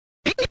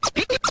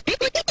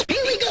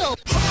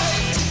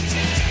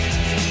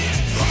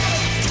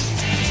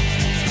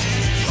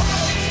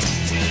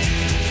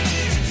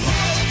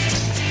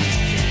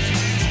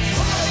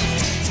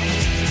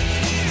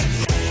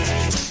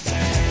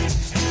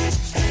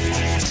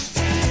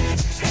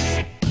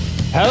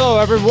Hello,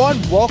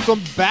 everyone.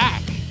 Welcome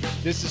back.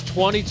 This is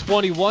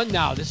 2021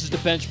 now. This is the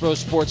Bench Bros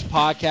Sports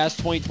Podcast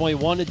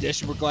 2021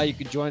 edition. We're glad you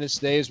could join us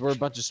today as we're a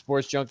bunch of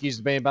sports junkies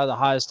debating about the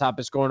hottest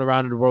topics going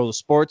around in the world of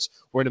sports.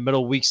 We're in the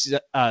middle of week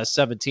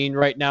 17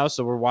 right now,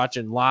 so we're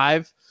watching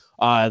live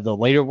the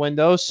later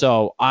window.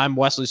 So I'm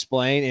Wesley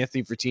Splain.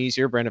 Anthony Fertini's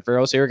here. Brandon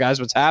Farrell's here. Guys,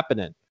 what's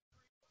happening?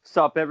 What's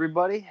up,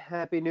 everybody?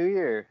 Happy New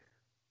Year.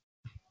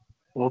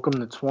 Welcome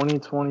to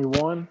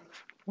 2021.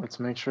 Let's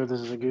make sure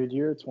this is a good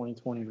year.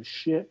 2020 was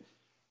shit.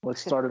 Let's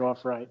start it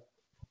off right.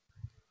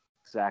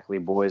 Exactly,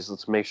 boys.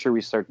 Let's make sure we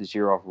start this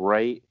year off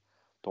right.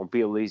 Don't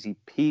be a lazy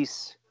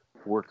piece.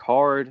 Work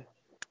hard.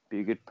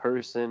 Be a good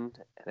person,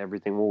 and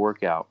everything will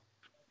work out.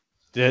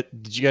 Did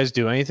you guys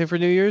do anything for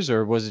New Year's,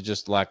 or was it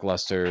just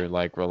lackluster,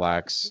 like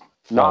relax,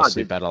 fall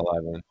asleep at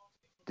 11?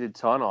 Did a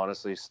ton,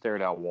 honestly.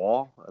 Stared at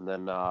wall, and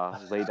then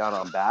lay down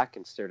on back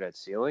and stared at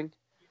ceiling.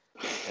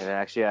 And I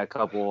actually had a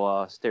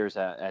couple stares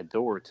at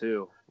door,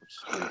 too, which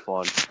is pretty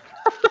fun.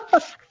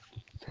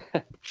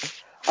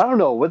 I don't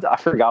know. I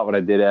forgot what I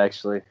did,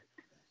 actually.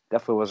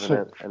 Definitely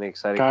wasn't any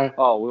exciting. Guy had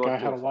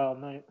a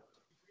wild night.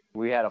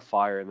 We had a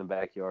fire in the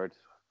backyard.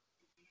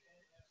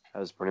 That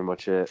was pretty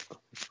much it.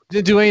 Did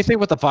you do anything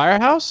with the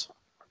firehouse?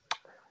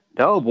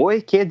 No, boy,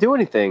 can't do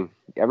anything.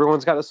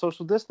 Everyone's got a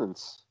social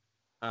distance.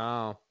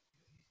 Oh.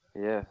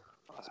 Yeah,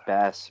 it's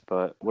bass.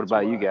 But what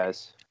about you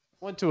guys?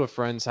 Went to a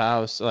friend's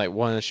house, like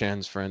one of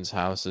Shannon's friends'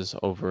 houses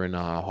over in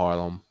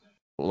Harlem.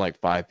 Like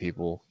 5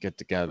 people get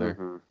together.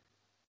 Mm-hmm.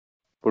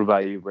 What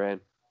about you, Brand?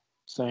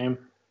 Same.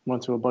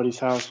 Went to a buddy's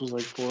house. It was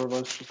like 4 of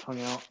us just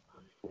hung out.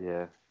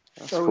 Yeah,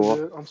 that's that cool. was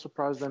it. I'm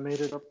surprised I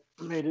made it as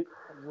late as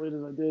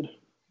I did.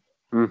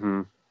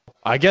 Mm-hmm.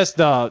 I guess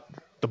the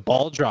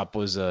ball drop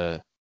was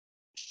a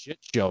shit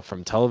show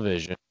from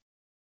television.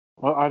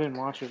 Well, I didn't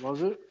watch it.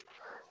 Was it?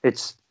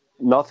 It's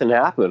nothing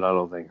happened. I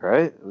don't think.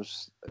 Right? It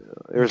was.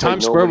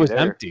 Times Square was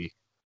empty.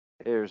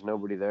 There's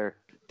nobody there.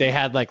 They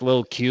had like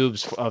little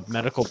cubes of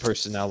medical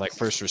personnel, like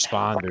first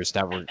responders,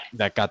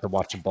 that got to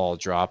watch a ball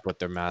drop with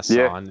their masks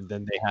on, and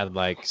then they had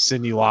like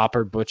Cyndi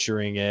Lauper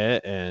butchering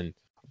it and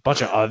a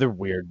bunch of other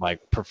weird like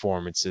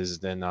performances.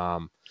 Then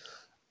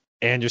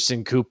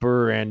Anderson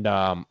Cooper and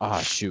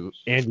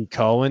Andy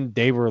Cohen,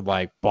 they were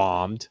like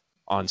bombed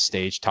on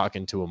stage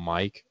talking to a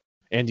mic.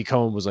 Andy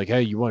Cohen was like,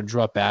 "Hey, you want to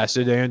drop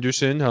acid,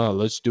 Anderson?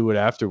 Let's do it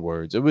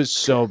afterwards." It was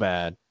so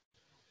bad.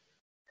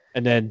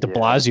 And then De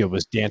Blasio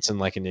was dancing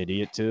like an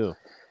idiot too.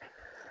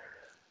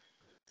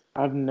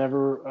 I've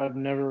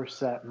never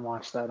sat and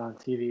watched that on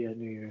TV at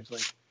New Year's.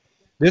 Like,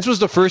 this was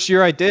the first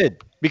year I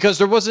did because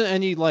there wasn't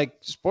any like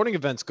sporting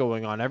events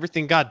going on.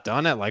 Everything got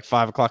done at like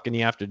 5:00 in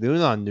the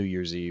afternoon on New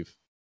Year's Eve.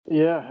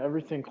 Yeah,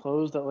 everything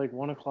closed at like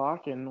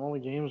 1:00, and all the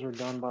games were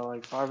done by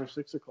like 5 or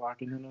 6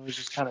 o'clock, and then it was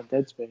just kind of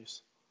dead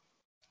space.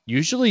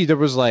 Usually there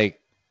was like,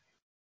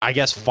 I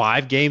guess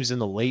 5 games in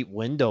the late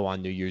window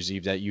on New Year's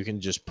Eve that you can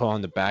just put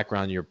on the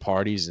background of your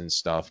parties and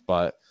stuff.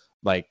 But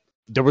like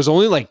there was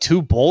only like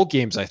 2 bowl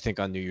games, I think,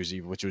 on New Year's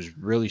Eve, which was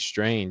really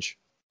strange.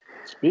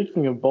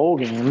 Speaking of bowl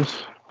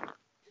games,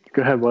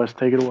 go ahead, Wes,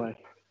 take it away.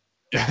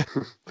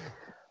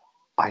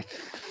 I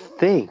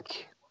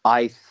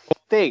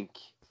think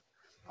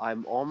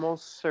I'm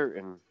almost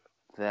certain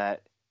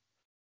that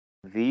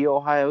the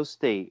Ohio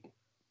State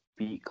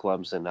beat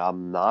Clemson.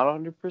 I'm not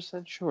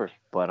 100% sure,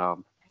 but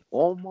I'm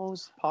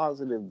almost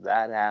positive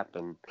that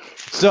happened.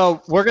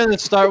 So we're going to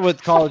start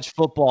with college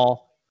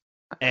football.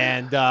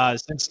 And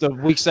since the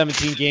Week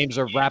 17 games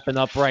are wrapping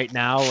up right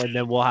now, and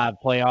then we'll have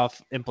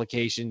playoff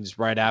implications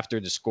right after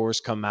the scores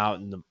come out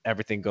and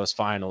everything goes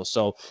final.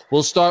 So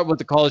we'll start with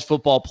the college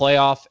football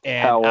playoff.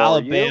 And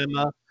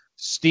Alabama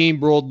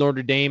steamrolled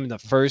Notre Dame in the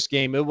first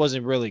game. It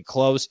wasn't really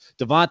close.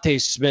 Devontae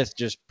Smith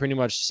just pretty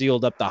much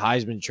sealed up the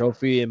Heisman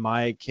Trophy in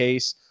my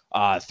case.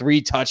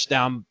 3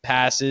 touchdown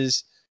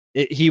passes.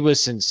 He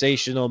was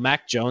sensational.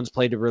 Mac Jones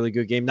played a really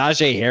good game.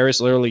 Najee Harris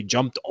literally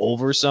jumped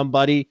over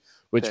somebody,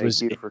 which Thank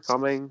was you for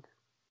coming.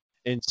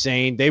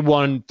 Insane. They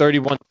won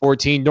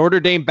 31-14. Notre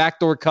Dame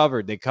backdoor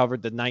covered. They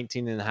covered the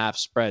 19.5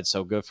 spread,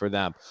 so good for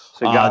them.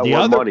 So you got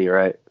the money,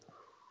 right?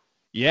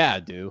 Yeah, I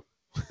do.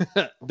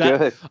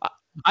 Good.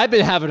 I've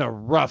been having a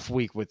rough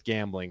week with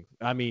gambling.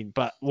 I mean,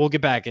 but we'll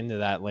get back into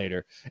that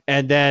later.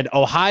 And then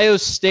Ohio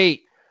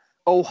State.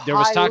 There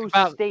was talk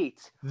about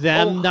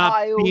them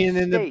not being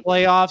in the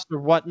playoffs or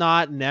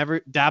whatnot, and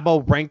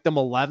Dabo ranked them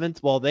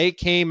 11th. Well, they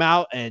came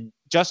out and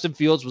Justin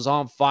Fields was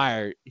on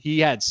fire. He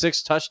had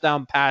 6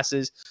 touchdown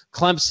passes.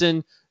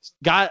 Clemson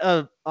got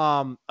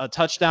a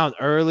touchdown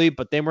early,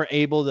 but they were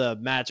able to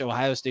match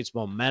Ohio State's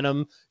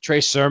momentum.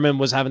 Trey Sermon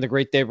was having a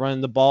great day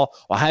running the ball.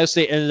 Ohio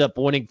State ended up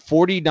winning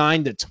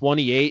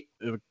 49-28.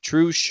 A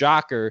true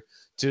shocker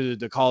to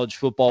the college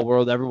football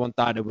world. Everyone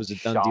thought it was a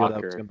done deal that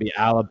it was going to be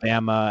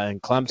Alabama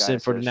and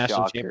Clemson for the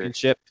national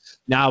championship.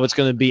 Now it's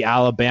going to be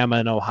Alabama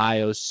and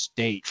Ohio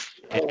State.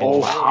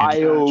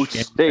 Ohio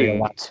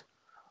State.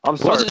 I'm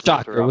sorry. It was a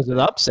shocker. It was an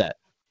upset.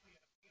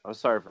 I'm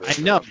sorry for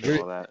I know.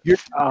 that.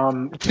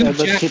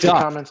 Let's keep the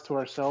comments to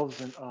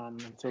ourselves and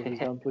until he's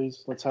done,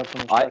 please. Let's have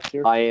some respect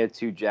here. I am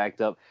too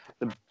jacked up.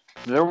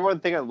 The number one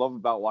thing I love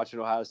about watching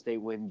Ohio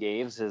State win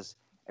games is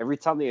every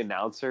time the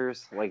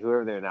announcers, like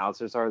whoever the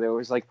announcers are, they're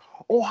always like,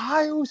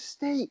 Ohio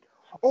State,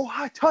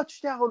 Ohio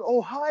touchdown,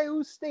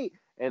 Ohio State.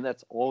 And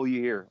that's all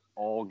you hear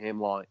all game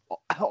long.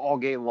 All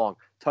game long.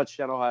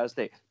 Touchdown Ohio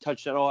State.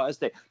 Touchdown Ohio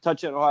State.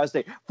 Touchdown Ohio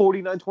State.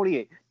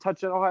 49-28.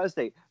 Touchdown Ohio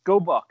State. Go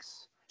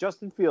Bucks.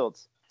 Justin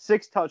Fields.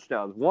 6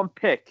 touchdowns. 1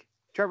 pick.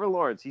 Trevor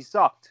Lawrence. He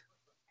sucked.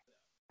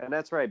 And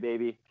that's right,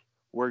 baby.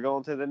 We're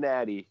going to the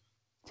Natty.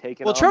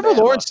 Well, Trevor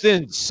Lawrence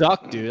didn't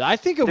suck, dude. I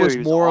think it was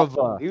more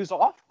awful. of a... He was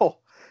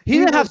awful. He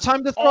didn't have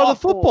time to throw the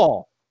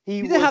football.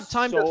 He didn't have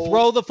time to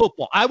throw the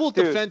football. I will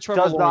defend Trevor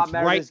Lawrence does not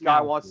matter. Right This guy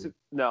now. wants to...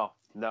 No.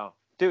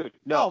 Dude,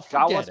 no.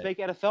 Guy wants to make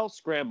NFL,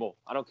 scramble.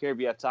 I don't care if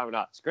you have time or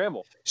not.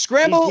 Scramble.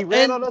 He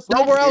ran and on us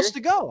nowhere else to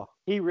go.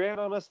 He ran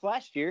on us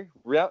last year.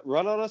 Run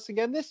on us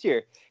again this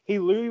year. He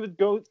literally would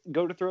go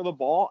to throw the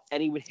ball,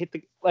 and he would hit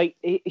the... Like,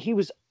 he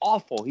was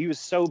awful. He was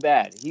so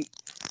bad.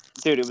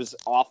 Dude, it was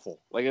awful.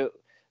 Like,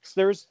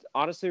 there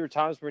were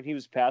times when he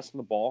was passing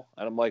the ball,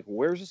 and I'm like,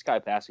 where's this guy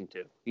passing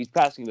to? He's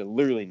passing to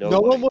literally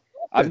nobody.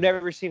 I've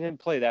never seen him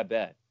play that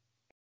bad.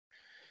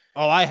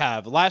 Oh, I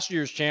have. Last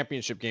year's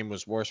championship game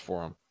was worse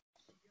for him.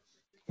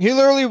 He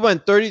literally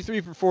went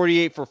 33 for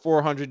 48 for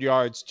 400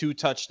 yards, 2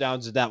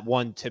 touchdowns, and that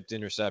 1 tipped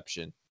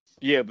interception.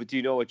 Yeah, but do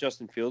you know what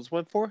Justin Fields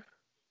went for?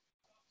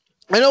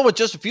 I know what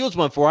Justin Fields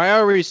went for. I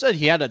already said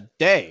he had a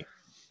day.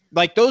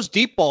 Like, those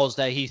deep balls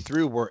that he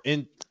threw were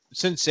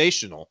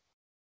sensational.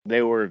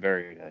 They were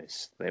very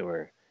nice. They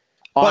were.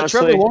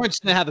 Honestly, but Trevor Lawrence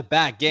didn't have a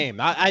bad game.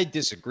 I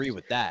disagree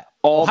with that.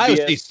 Ohio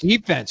State's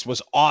defense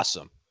was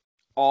awesome.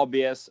 All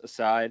BS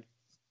aside,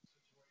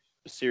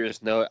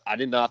 serious note, I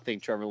did not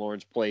think Trevor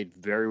Lawrence played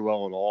very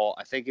well at all.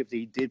 I think if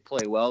he did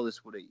play well,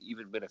 this would have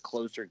even been a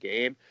closer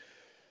game.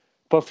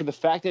 But for the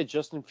fact that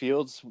Justin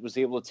Fields was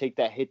able to take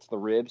that hit to the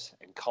ribs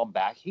and come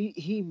back,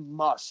 he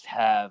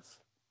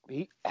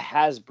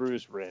has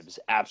bruised ribs,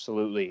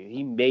 absolutely.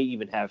 He may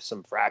even have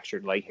some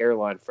fractured, like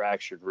hairline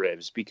fractured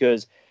ribs,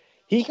 because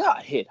he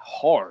got hit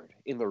hard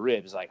in the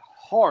ribs, like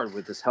hard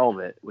with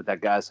that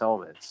guy's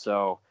helmet.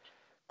 So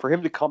for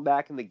him to come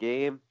back in the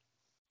game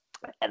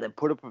and then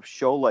put up a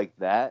show like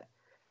that,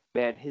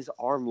 man, his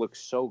arm looks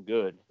so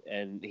good.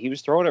 And he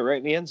was throwing it right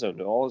in the end zone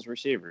to all his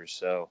receivers.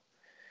 So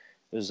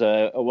it was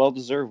a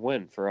well-deserved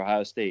win for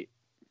Ohio State.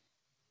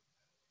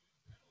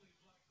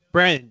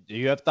 Brandon, do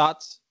you have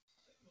thoughts?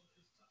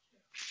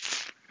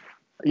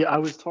 Yeah, I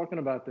was talking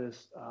about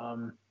this,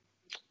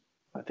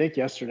 I think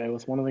yesterday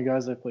with one of the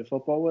guys I play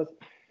football with.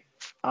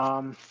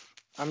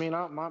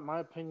 My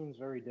opinion is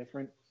very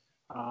different.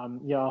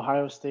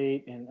 Ohio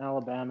State and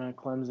Alabama,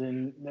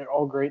 Clemson, they're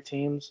all great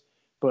teams,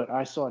 but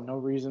I saw no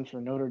reason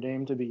for Notre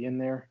Dame to be in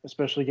there,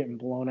 especially getting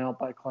blown out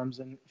by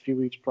Clemson a few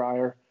weeks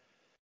prior.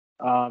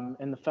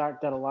 And the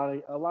fact that a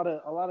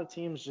lot of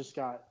teams just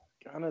got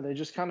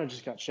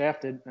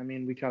shafted. I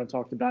mean, we kind of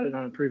talked about it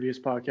on a previous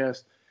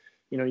podcast.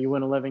 You know, you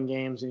win 11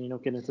 games and you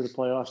don't get into the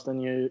playoffs,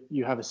 then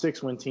you have a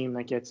 6-win team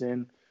that gets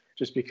in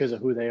just because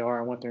of who they are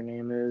and what their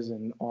name is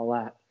and all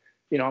that.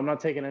 You know, I'm not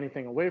taking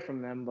anything away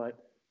from them, but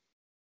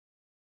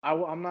I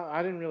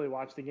didn't really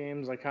watch the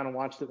games. I kind of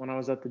watched it when I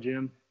was at the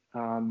gym.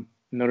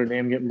 Notre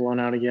Dame getting blown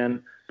out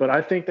again. But I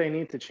think they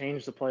need to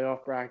change the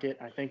playoff bracket.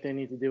 I think they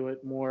need to do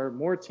it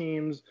more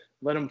teams,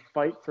 let them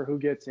fight for who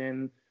gets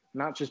in,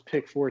 not just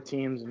pick 4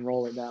 teams and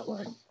roll it that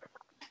way.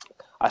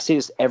 I see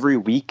this every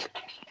week.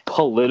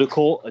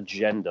 Political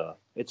agenda.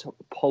 It's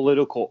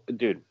political.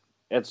 Dude,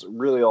 that's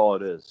really all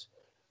it is.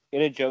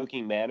 In a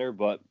joking manner,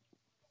 but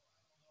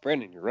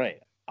Brandon, you're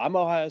right. I'm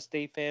an Ohio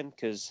State fan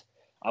because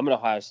I'm an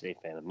Ohio State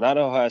fan. I'm not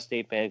an Ohio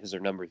State fan because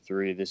they're number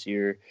 3 this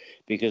year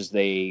because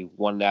they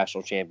won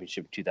national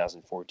championship in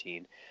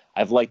 2014.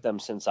 I've liked them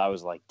since I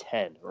was like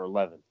 10 or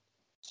 11.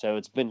 So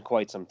it's been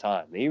quite some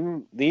time.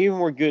 They even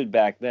were good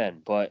back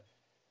then, but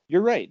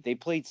you're right. They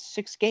played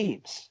 6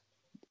 games.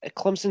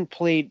 Clemson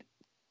played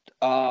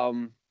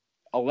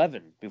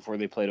 11 before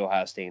they played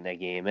Ohio State in that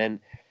game.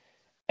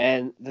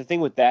 And the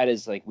thing with that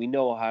is, like, we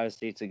know Ohio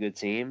State's a good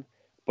team,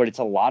 but it's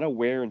a lot of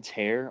wear and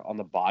tear on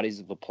the bodies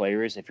of the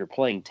players if you're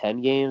playing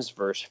 10 games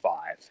versus 5,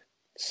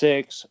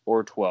 6,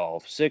 or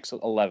 12, 6,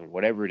 11,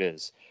 whatever it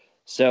is.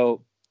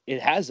 So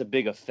it has a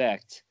big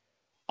effect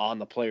on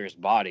the players'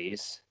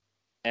 bodies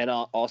and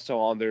also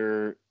on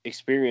their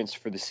experience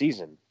for the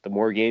season. The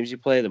more games you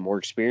play, the more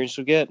experience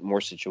you get,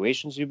 more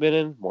situations you've been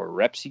in, more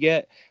reps you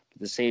get. But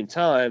at the same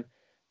time,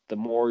 the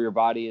more your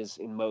body is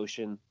in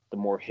motion, the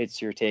more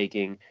hits you're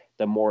taking,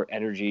 the more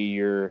energy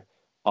you're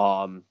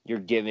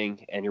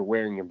giving, and you're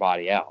wearing your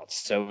body out.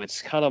 So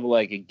it's kind of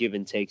like a give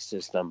and take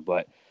system.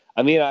 But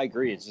I mean, I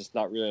agree. It's just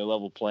not really a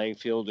level playing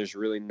field. There's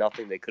really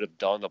nothing they could have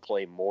done to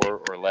play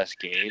more or less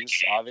games,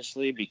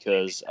 obviously,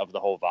 because of the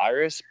whole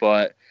virus.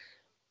 But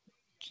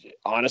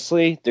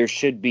honestly, there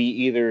should be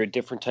either a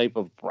different type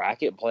of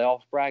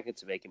playoff bracket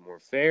to make it more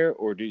fair,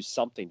 or do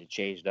something to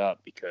change it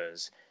up,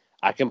 because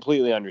I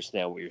completely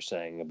understand what you're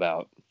saying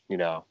about,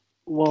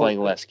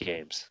 playing less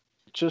games.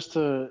 Just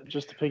to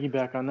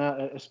piggyback on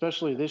that,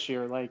 especially this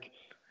year, like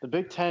the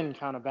Big Ten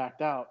kind of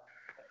backed out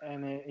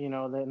and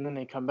then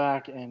they come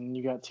back, and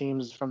you got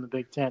teams from the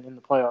Big Ten in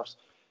the playoffs.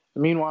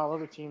 Meanwhile,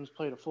 other teams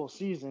played a full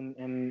season,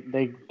 and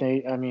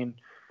I mean,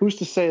 who's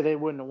to say they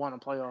wouldn't have won a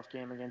playoff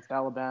game against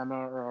Alabama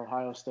or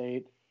Ohio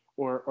State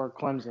or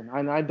Clemson?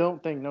 I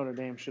don't think Notre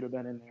Dame should have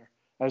been in there.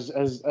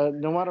 As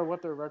no matter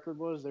what their record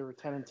was, they were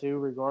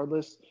 10-2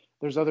 regardless.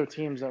 There's other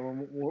teams that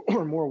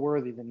were more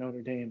worthy than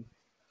Notre Dame.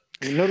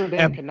 I mean, Notre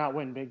Dame cannot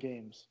win big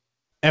games.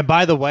 And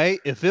by the way,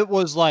 if it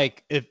was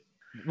like, if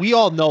we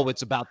all know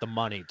it's about the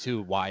money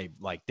too, why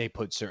like they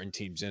put certain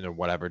teams in or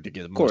whatever to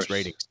get the most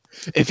ratings.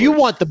 If you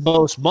want the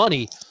most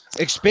money,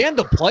 expand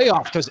the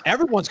playoff because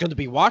everyone's going to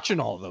be watching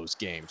all those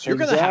games. You're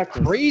going to have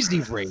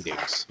crazy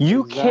ratings.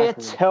 You can't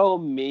tell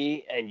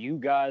me, and you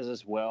guys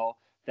as well,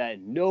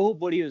 that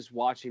nobody was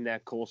watching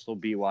that Coastal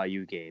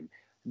BYU game.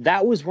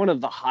 That was one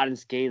of the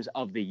hottest games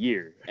of the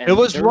year. And it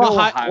was one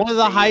of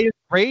the highest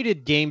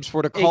rated games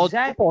for the college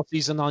football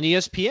season on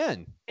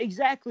ESPN.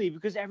 Exactly,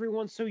 because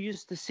everyone's so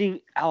used to seeing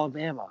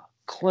Alabama,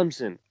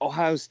 Clemson,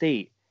 Ohio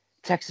State,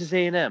 Texas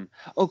A&M,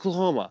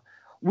 Oklahoma.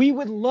 We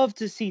would love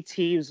to see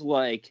teams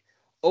like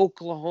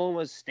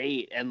Oklahoma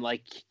State and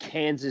like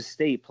Kansas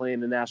State playing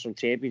the national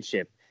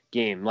championship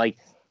game. Like,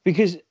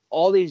 because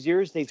all these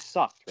years they've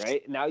sucked,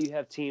 right? Now you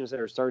have teams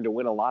that are starting to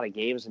win a lot of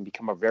games and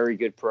become a very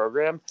good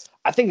program.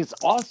 I think it's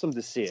awesome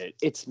to see it.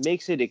 It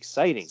makes it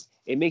exciting.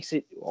 It makes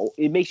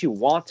you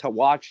want to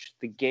watch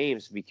the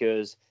games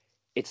because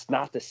it's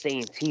not the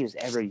same teams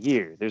every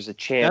year. There's a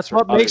chance. That's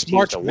what makes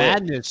March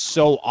Madness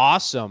so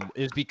awesome,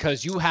 is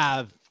because you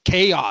have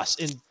chaos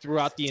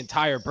throughout the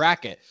entire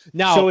bracket.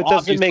 Now, so it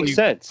doesn't make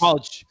sense.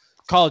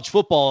 College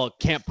football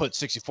can't put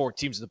 64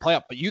 teams in the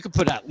playoff, but you could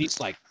put at least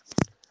like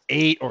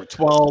 8 or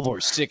 12 or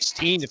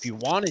 16 if you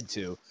wanted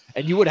to,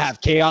 and you would have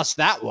chaos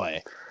that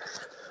way.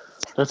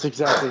 That's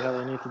exactly how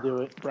they need to do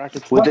it.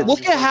 Brackets.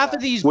 Look at half of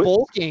these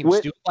bowl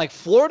games, dude. Like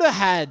Florida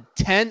had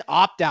 10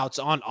 opt-outs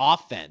on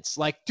offense.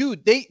 Like,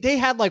 dude, they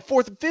had like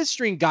 4th and 5th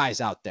string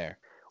guys out there.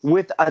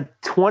 With a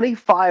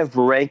 25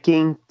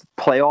 ranking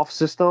playoff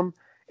system,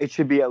 it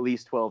should be at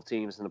least 12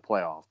 teams in the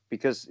playoff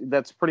because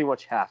that's pretty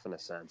much half in a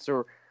sense.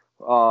 Or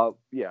 12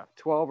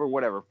 or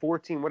whatever,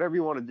 14, whatever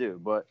you want to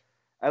do, but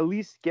at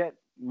least get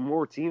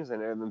more teams in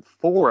there than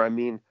 4. I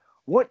mean,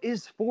 what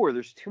is 4?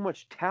 There's too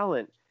much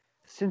talent.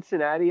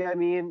 Cincinnati, I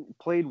mean,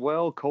 played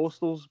well.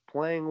 Coastal's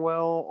playing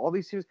well. All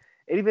these teams.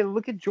 And even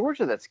look at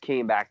Georgia that's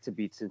came back to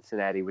beat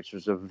Cincinnati, which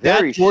was a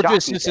very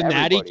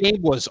Georgia-Cincinnati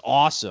game was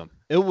awesome.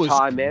 It was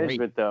time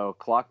management, though.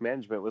 Clock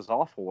management was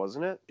awful,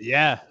 wasn't it?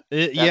 Yeah.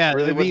 Really,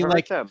 I mean,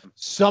 like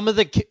some of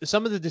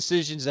the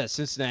decisions that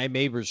Cincinnati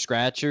made were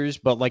scratchers,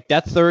 but like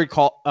that third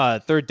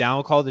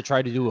down call to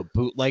try to do a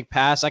bootleg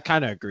pass, I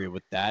kind of agree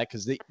with that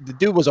because the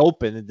dude was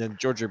open and then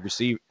Georgia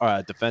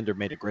defender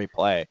made a great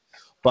play.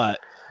 But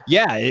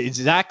yeah,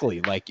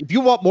 exactly. Like if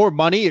you want more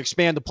money,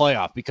 expand the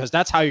playoff because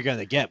that's how you're going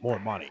to get more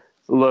money.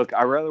 Look,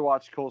 I'd rather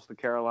watch Coastal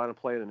Carolina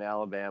play than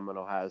Alabama and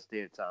Ohio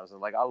State at times.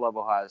 And like, I love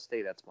Ohio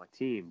State. That's my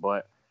team.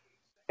 But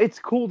it's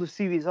cool to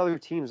see these other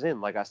teams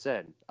in, like I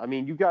said. I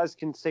mean, you guys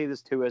can say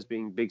this too as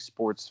being big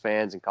sports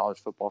fans and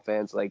college football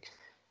fans. Like,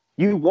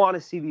 you want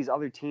to see these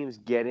other teams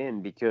get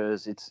in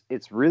because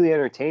it's really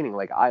entertaining.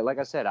 Like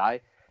I said, I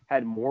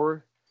had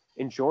more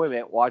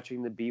enjoyment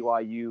watching the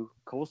BYU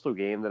Coastal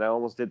game than I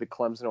almost did the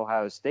Clemson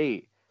Ohio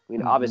State. I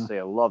mean, obviously,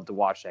 I love to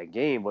watch that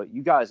game, but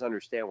you guys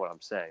understand what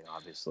I'm saying,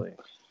 obviously.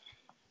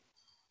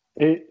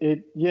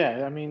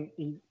 I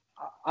mean,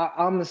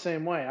 I'm the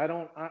same way. I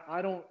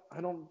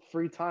don't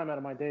free time out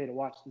of my day to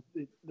watch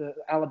the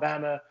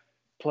Alabama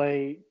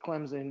play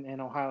Clemson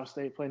and Ohio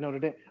State play Notre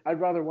Dame.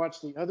 I'd rather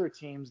watch the other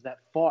teams that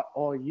fought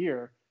all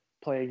year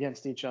play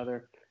against each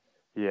other.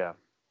 Yeah.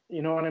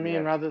 You know what I mean?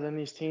 Yeah. Rather than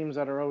these teams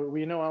that are,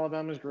 we know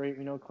Alabama's great,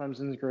 we know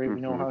Clemson's great, we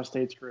know Ohio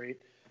State's great.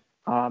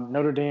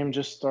 Notre Dame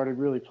just started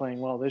really playing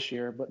well this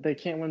year, but they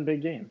can't win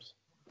big games.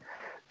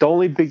 The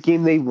only big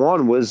game they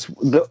won was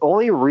the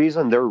only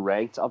reason they're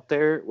ranked up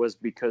there was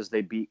because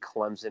they beat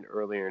Clemson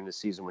earlier in the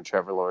season when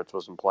Trevor Lawrence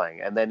wasn't playing.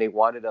 And then they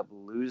wound up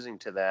losing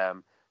to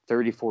them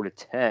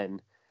 34-10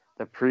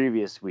 the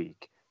previous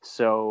week.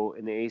 So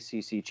in the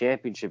ACC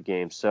championship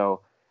game. So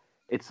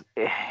it's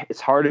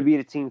hard to beat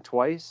a team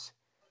twice.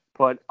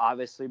 But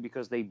obviously,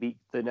 because they beat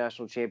the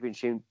national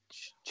championship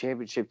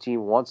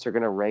team once, they're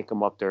going to rank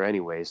them up there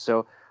anyway.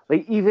 So,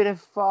 like, even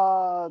if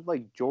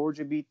like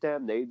Georgia beat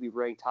them, they'd be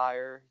ranked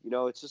higher. You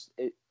know, it's just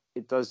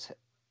it does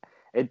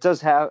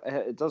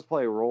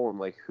play a role in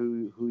like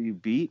who you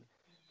beat.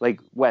 Like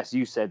Wes,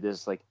 you said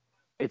this, like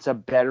it's a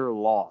better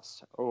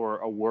loss or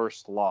a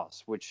worse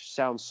loss, which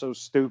sounds so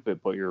stupid,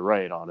 but you're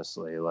right.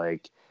 Honestly,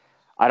 like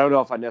I don't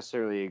know if I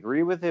necessarily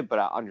agree with it, but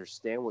I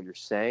understand what you're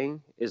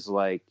saying. Is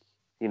like,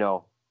 you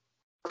know,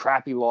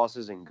 crappy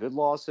losses and good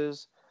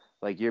losses.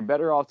 Like you're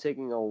better off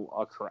taking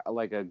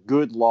a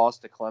good loss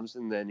to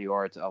Clemson than you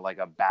are to like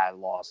a bad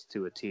loss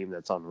to a team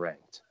that's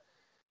unranked.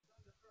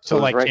 So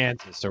like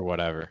Kansas or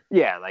whatever.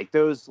 Yeah, like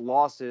those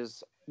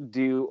losses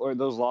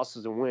those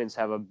losses and wins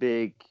have a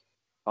big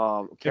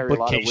carry a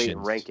lot of weight in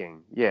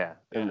ranking. Yeah,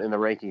 in the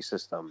ranking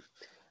system.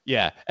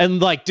 Yeah, and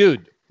like,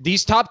 dude,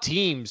 these top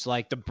teams,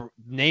 like the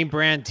name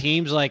brand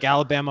teams like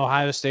Alabama,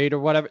 Ohio State, or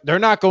whatever, they're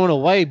not going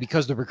away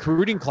because the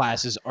recruiting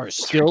classes are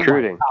still like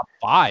top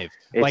 5.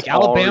 It's like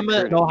Alabama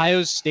and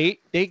Ohio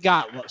State, they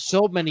got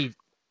so many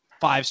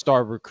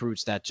 5-star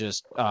recruits that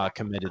just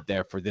committed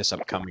there for this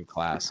upcoming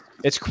class.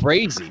 It's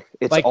crazy.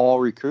 It's all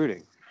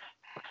recruiting.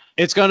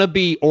 It's going to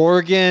be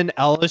Oregon,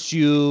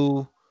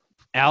 LSU,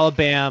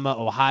 Alabama,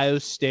 Ohio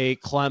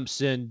State,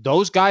 Clemson.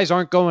 Those guys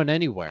aren't going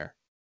anywhere.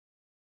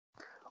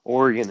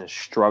 Oregon is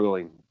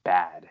struggling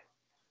bad.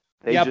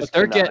 But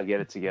they're get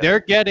it together. They're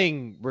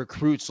getting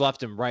recruits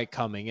left and right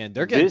coming in.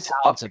 They're getting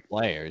talented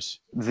players.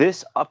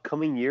 This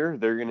upcoming year,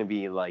 they're going to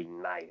be like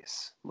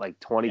nice, like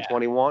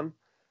 2021. Yeah.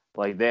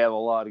 Like they have a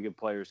lot of good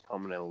players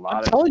coming in, a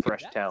lot of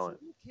fresh talent.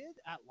 Kid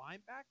at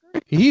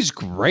linebacker, he's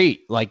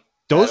great. Like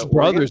those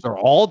brothers are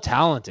all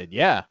talented.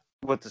 Yeah.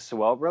 What, the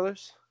Sewell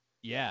brothers?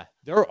 Yeah,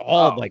 they're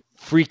all like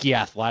freaky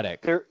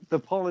athletic. They're the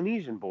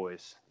Polynesian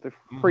boys. They're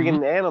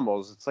freaking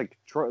animals. It's like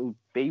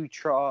baby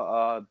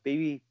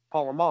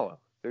Palomalo.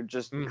 They're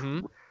just,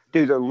 dude,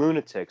 they're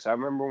lunatics. I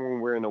remember when we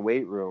were in the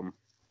weight room,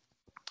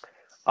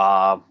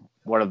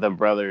 one of them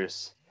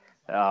brothers,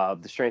 the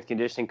strength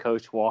conditioning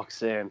coach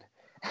walks in.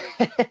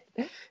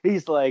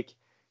 He's like,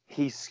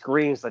 he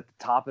screams like the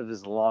top of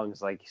his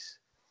lungs. Like,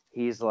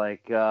 he's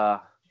like,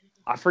 I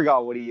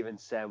forgot what he even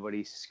said, but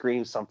he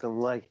screamed something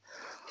like,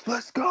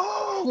 "Let's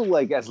go!"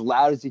 like as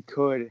loud as he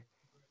could,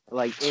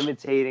 like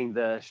imitating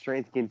the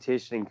strength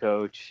conditioning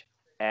coach.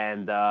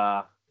 And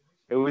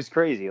it was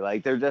crazy.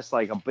 Like they're just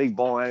like a big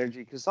ball of energy.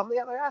 Because some of the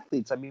other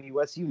athletes, I mean,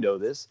 Wes, you know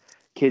this.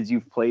 Kids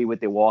you've played with,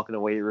 they walk in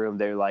the weight room,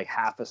 they're like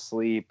half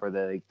asleep, or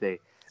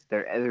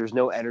there's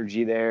no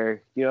energy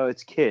there. You know,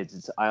 it's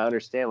kids. I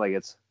understand. Like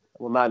it's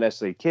not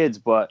necessarily kids,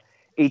 but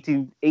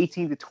 18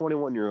 to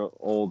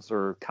 21-year-olds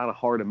are kind of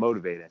hard to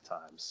motivate at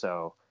times.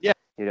 So yeah,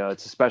 you know,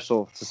 it's a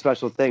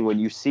special thing when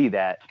you see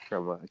that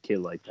from a kid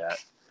like that.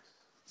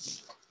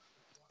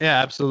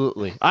 Yeah,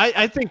 absolutely.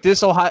 I think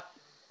this Ohio.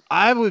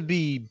 I would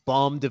be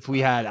bummed if we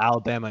had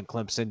Alabama and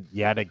Clemson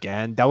yet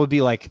again. That would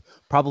be like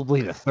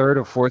probably the 3rd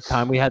or 4th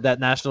time we had that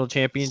national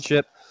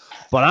championship.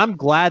 But I'm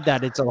glad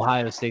that it's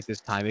Ohio State this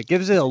time. It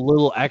gives it a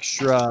little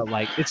extra,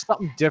 like it's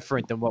something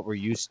different than what we're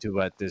used to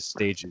at this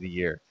stage of the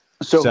year.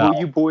 So who are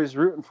you boys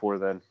rooting for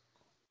then?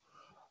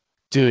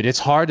 Dude, it's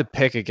hard to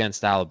pick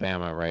against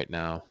Alabama right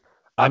now.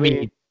 I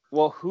mean,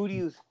 well, who do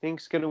you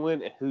think's going to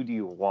win and who do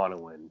you want to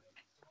win?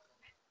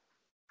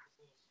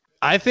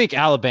 I think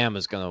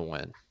Alabama's going to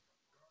win.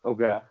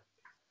 Okay.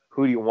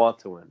 Who do you want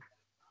to win?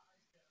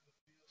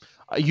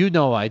 You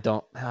know I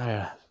don't.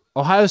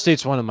 Ohio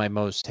State's one of my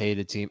most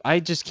hated teams. I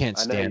just can't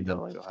stand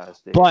them. Like Ohio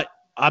State. But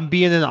I'm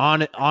being an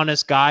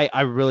honest guy.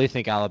 I really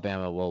think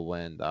Alabama will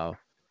win, though.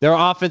 Their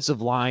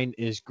offensive line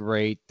is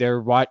great.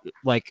 They're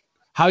like,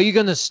 how are you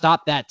going to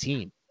stop that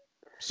team?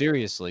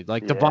 Seriously.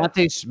 Like,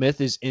 Devontae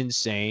Smith is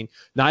insane.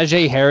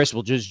 Najee Harris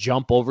will just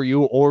jump over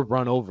you or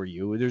run over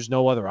you. There's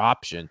no other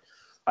option.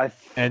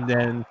 And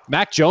then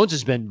Mac Jones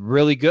has been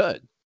really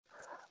good.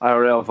 I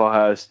don't know if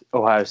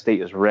Ohio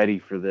State is ready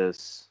for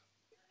this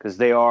because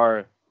they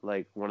are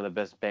like one of the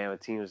best Bama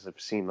teams I've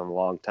seen in a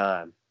long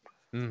time.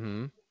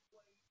 Mm-hmm.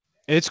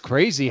 It's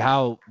crazy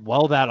how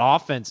well that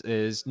offense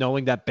is,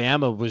 knowing that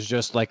Bama was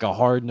just like a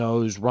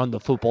hard-nosed,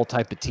 run-the-football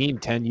type of team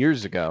 10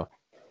 years ago.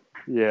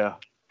 Yeah.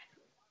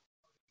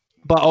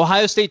 But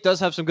Ohio State does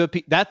have some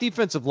good that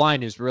defensive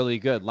line is really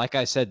good. Like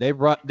I said, they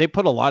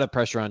put a lot of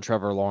pressure on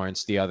Trevor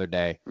Lawrence the other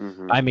day.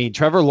 Mm-hmm. I mean,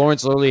 Trevor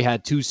Lawrence literally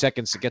had 2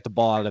 seconds to get the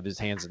ball out of his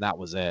hands, and that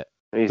was it.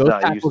 Those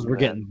tackles were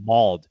getting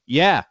mauled.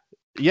 Yeah,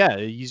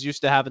 he's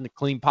used to having a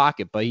clean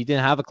pocket, but he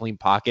didn't have a clean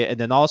pocket. And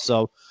then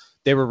also,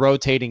 they were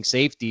rotating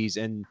safeties,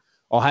 and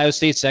Ohio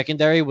State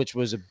secondary, which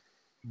was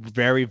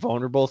very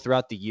vulnerable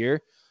throughout the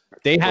year,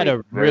 they had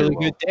a really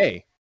good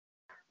day.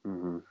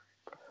 Mm-hmm.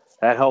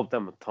 That helped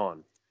them a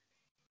ton.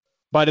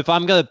 But if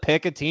I'm going to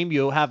pick a team,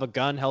 you have a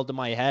gun held to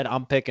my head,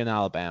 I'm picking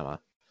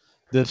Alabama.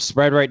 The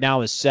spread right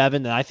now is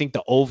 7, and I think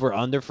the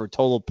over-under for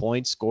total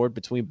points scored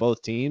between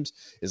both teams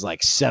is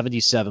like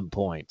 77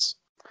 points.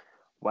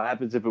 What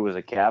happens if it was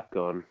a cap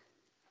gun?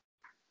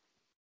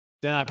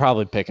 Then I'd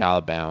probably pick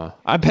Alabama.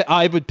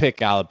 I would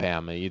pick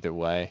Alabama either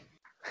way.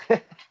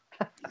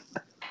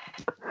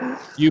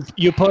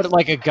 You put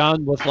like a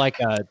gun with like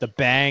the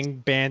bang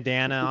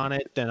bandana on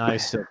it, then I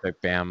still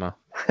pick Bama.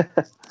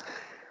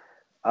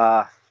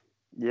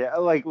 Yeah,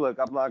 like look,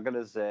 I'm not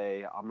gonna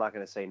say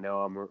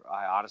no.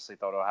 I honestly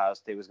thought Ohio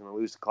State was gonna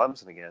lose to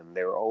Clemson again.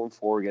 They were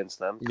 0-4 against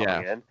them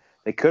coming in.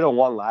 They could have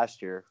won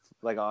last year.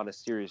 Like on a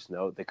serious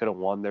note, they could have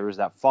won. There was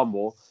that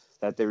fumble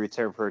that they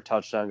returned for a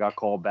touchdown, got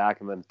called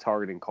back, and then the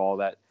targeting call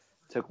that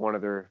took one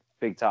of their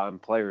big time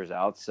players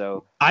out.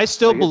 So I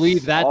still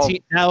believe that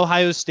team,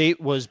 Ohio State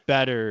was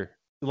better,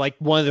 like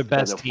one of the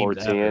best teams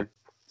ever.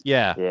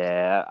 Yeah.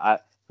 Yeah.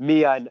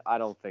 I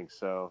don't think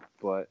so,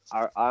 but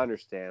I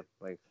understand.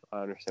 Like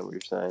I understand what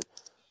you're saying,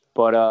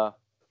 but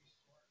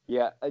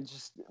yeah,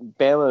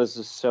 Bama is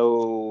just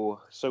so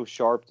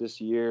sharp this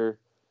year.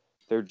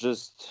 They're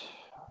just,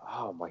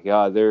 oh my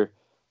God, they're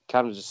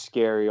kind of just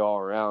scary all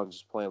around.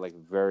 Just playing like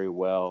very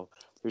well.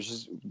 There's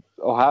just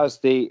Ohio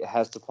State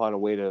has to find a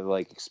way to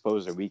like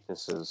expose their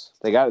weaknesses.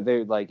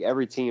 They're like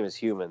every team is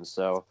human,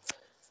 so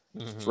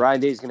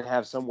Ryan Day's going to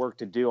have some work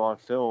to do on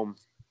film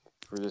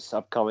for this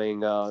upcoming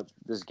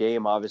this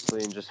game,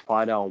 obviously, and just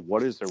find out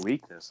what is their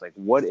weakness. Like,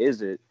 what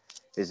is it?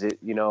 Is it,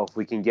 if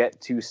we can get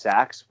 2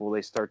 sacks, will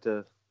they start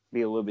to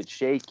be a little bit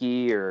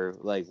shaky, or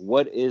like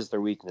what is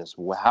their weakness?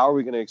 How are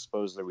we going to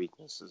expose their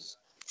weaknesses?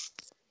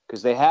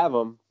 Because they have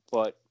them,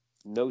 but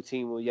no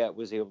team yet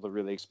was able to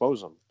really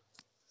expose them.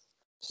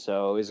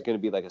 So is it going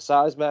to be like a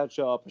size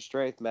matchup, a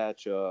strength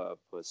matchup,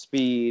 a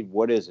speed?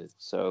 What is it?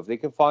 So if they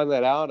can find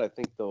that out, I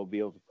think they'll be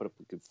able to put up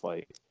a good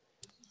fight.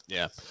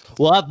 Yeah.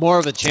 We'll have more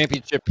of a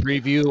championship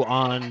preview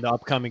on the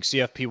upcoming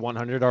CFP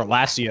 100, our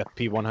last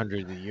CFP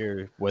 100 of the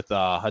year, with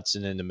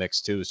Hudson in the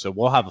mix too. So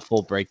we'll have a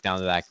full breakdown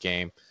of that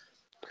game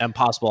and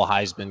possible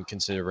Heisman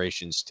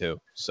considerations too.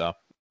 So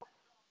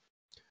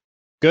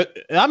good.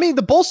 I mean,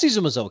 the bowl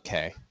season was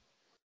okay.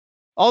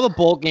 All the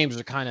bowl games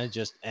are kind of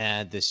just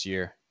this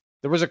year.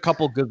 There was a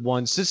couple good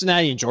ones.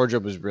 Cincinnati and Georgia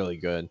was really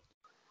good.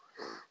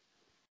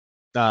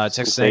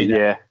 Texas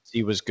A&M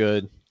was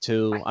good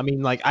too. I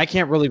mean, like, I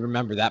can't really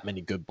remember that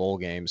many good bowl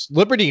games.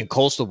 Liberty and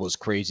Coastal was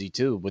crazy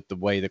too, with the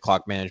way the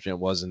clock management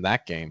was in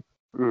that game.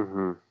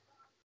 Mm-hmm.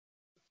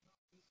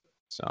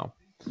 So,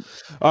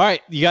 all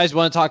right, you guys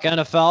want to talk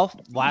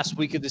NFL? Last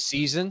week of the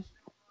season,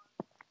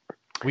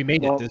 we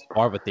made it this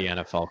far with the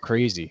NFL.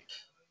 Crazy.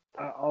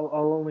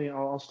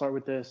 I'll start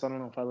with this. I don't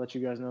know if I let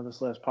you guys know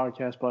this last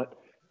podcast, but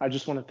I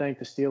just want to thank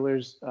the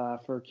Steelers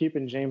for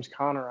keeping James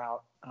Conner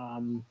out. I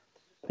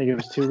think it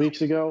was 2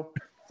 weeks ago.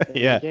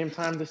 Yeah. Game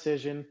time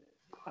decision.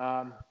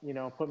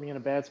 Put me in a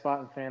bad spot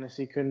in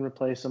fantasy. Couldn't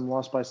replace him.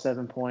 Lost by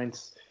 7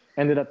 points.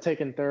 Ended up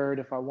taking third.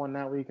 If I won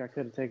that week, I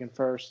could have taken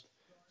first.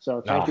 So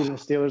thank you to the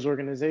Steelers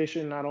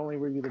organization. Not only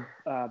were you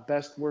the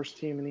best, worst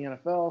team in the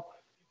NFL,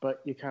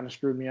 but you kind of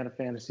screwed me out of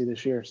fantasy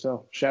this year.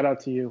 So shout out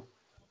to you.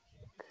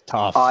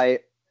 Tough.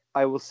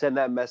 I will send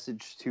that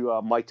message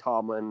to Mike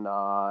Tomlin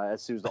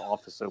as soon as the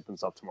office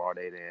opens up tomorrow at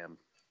 8 a.m.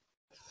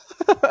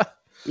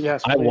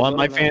 Yes, I won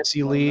my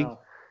fantasy league.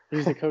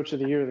 He's the coach of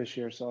the year this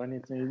year, so I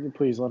need to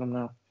please let him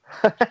know.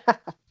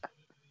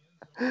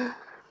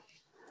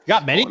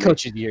 Got many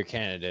coach of the year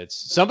candidates.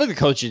 Some of the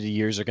coach of the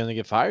years are going to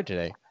get fired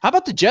today. How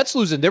about the Jets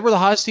losing? They were the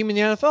hottest team in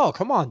the NFL.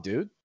 Come on,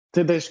 dude.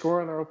 Did they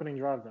score on their opening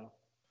drive, though?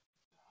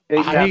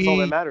 That's all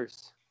that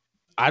matters.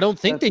 I don't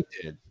think they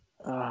did.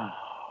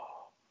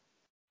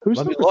 Who's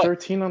number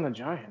 13 on the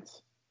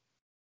Giants?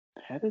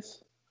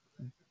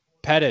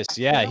 Pettis,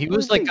 yeah. He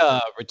was like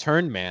a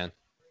return man.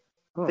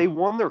 They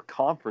won their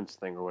conference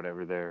thing or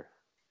whatever there.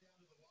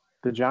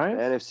 The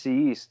Giants?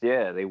 NFC East,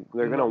 yeah. They're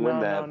going to win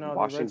that. No,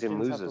 Washington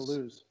the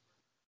loses.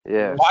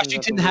 Yeah.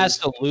 Washington has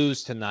to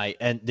lose tonight,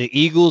 and the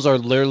Eagles are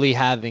literally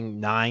having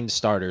 9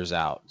 starters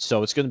out,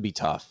 so it's going to be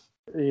tough.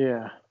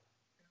 Yeah.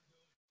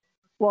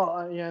 Well,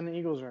 and the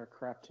Eagles are a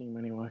crap team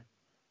anyway.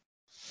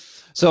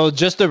 So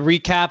just to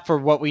recap for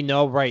what we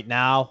know right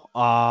now,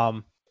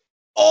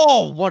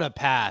 what a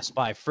pass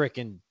by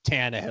freaking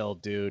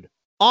Tannehill, dude.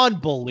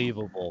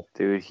 Unbelievable.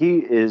 Dude, he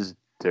is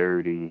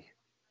dirty.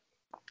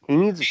 He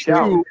needs a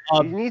shower.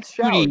 He needs a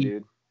shower,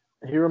 dude.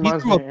 He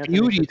reminds me of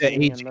beauty to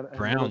A.J.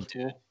 Brown,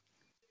 dude.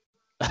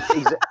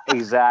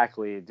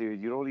 Exactly,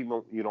 dude. You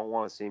don't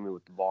want to see me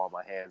with the ball in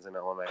my hands in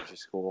elementary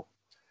school.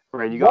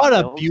 What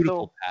a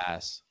beautiful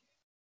pass.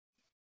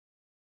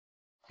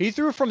 He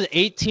threw from the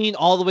 18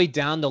 all the way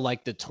down to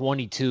like the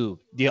 22,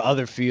 the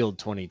other field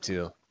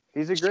 22.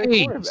 He's a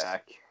great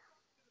quarterback.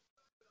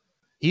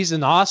 He's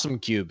an awesome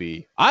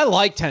QB. I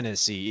like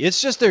Tennessee.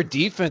 It's just their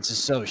defense is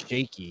so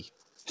shaky.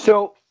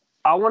 So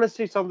I want to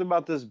say something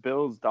about this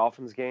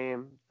Bills-Dolphins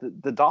game.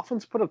 The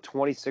Dolphins put up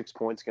 26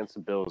 points against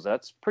the Bills.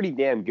 That's pretty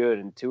damn good,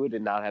 and Tua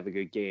did not have a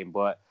good game.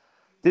 But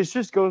this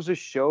just goes to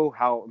show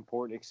how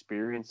important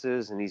experience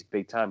is in these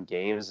big-time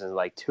games. And,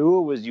 like,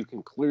 Tua you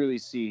can clearly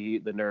see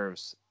the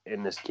nerves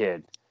in this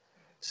kid.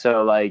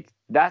 So, like,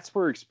 that's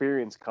where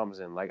experience comes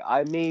in. Like,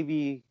 I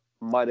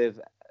might have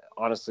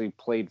honestly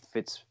played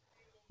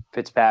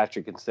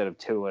Fitzpatrick instead of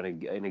Tua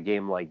in a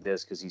game like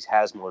this because he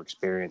has more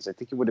experience. I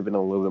think he would have been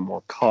a little bit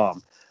more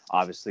calm,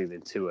 obviously,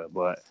 than Tua.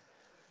 But,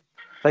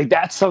 like,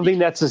 that's something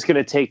that's just going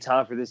to take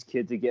time for this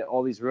kid to get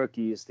all these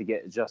rookies to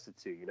get adjusted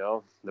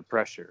to, the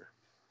pressure.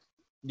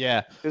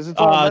 Yeah. Because it's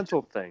all a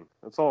mental thing.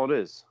 That's all it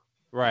is.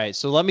 Right.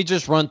 So let me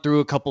just run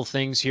through a couple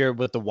things here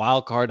with the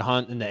wild card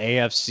hunt in the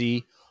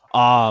AFC.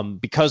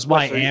 Because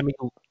Miami.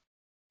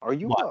 Are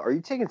you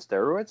taking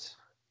steroids?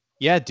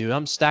 Yeah, dude.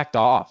 I'm stacked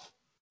off.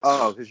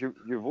 Oh, because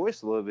your voice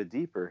is a little bit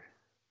deeper.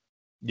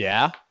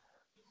 Yeah.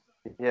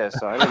 Yeah.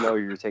 So I didn't know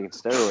you were taking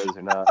steroids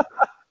or not.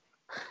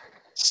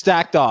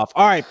 Stacked off.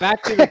 All right.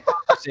 Back to the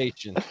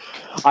conversation.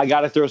 I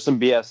got to throw some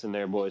BS in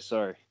there, boys.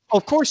 Sorry.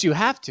 Of course you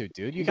have to,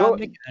 dude. You got to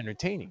make it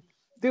entertaining.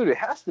 Dude, it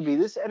has to be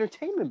this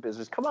entertainment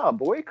business. Come on,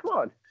 boy. Come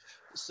on.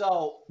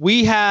 So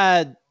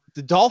the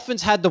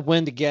Dolphins had the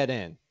win to get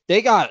in.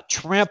 They got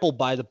trampled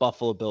by the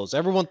Buffalo Bills.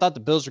 Everyone thought the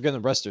Bills were going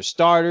to rest their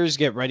starters,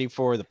 get ready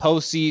for the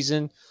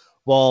postseason.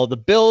 Well, the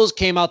Bills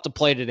came out to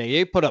play today.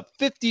 They put up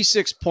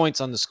 56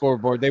 points on the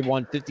scoreboard. They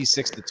won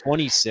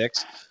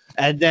 56-26.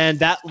 And then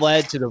that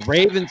led to the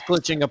Ravens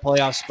clinching a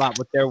playoff spot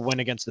with their win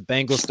against the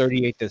Bengals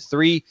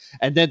 38-3.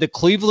 And then the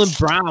Cleveland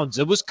Browns,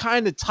 it was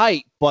kind of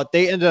tight, but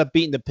they ended up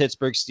beating the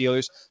Pittsburgh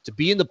Steelers to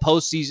be in the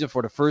postseason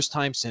for the first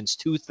time since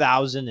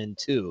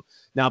 2002.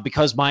 Now,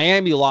 because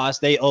Miami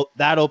lost,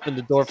 that opened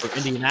the door for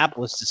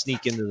Indianapolis to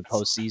sneak into the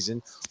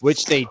postseason,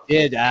 which they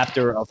did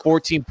after a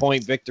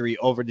 14-point victory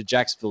over the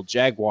Jacksonville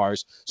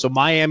Jaguars. So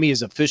Miami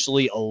is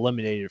officially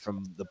eliminated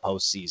from the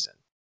postseason.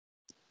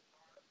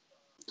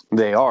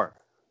 They are.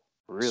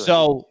 Really?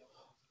 So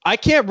I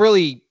can't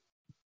really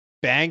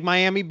bang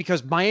Miami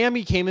because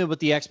Miami came in with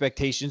the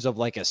expectations of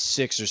like a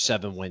 6 or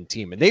 7 win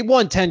team. And they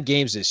won 10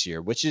 games this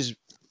year, which is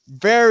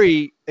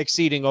very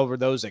exceeding over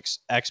those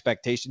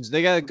expectations.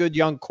 They got a good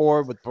young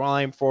core with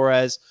Brian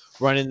Flores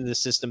running the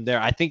system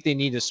there. I think they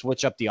need to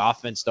switch up the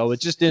offense, though. It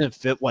just didn't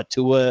fit what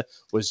Tua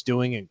was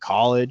doing in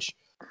college.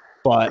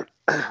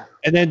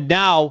 And then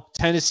now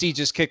Tennessee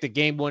just kicked a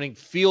game-winning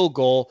field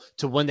goal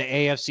to win the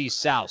AFC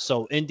South.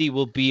 So Indy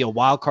will be a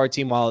wild card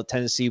team while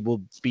Tennessee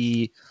will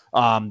be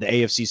the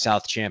AFC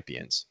South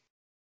champions.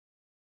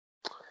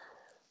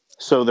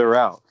 So they're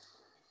out.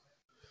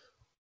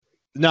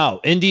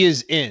 No, Indy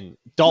is in.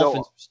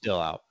 Dolphins are still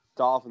out.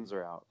 Dolphins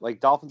are out. Like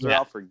Dolphins are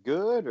out for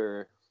good,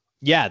 or?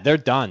 Yeah, they're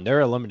done.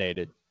 They're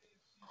eliminated.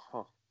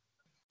 Huh.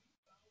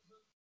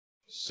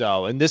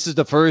 So, and this is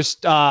the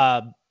first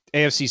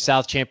AFC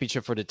South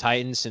championship for the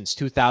Titans since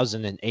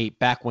 2008,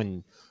 back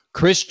when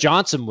Chris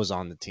Johnson was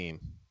on the team.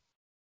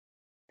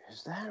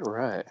 Is that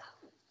right?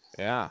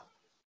 Yeah.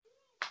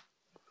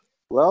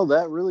 Well,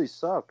 that really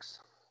sucks.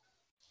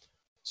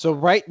 So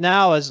right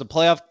now, as the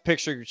playoff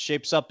picture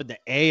shapes up in the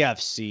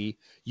AFC,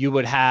 you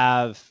would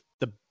have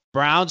the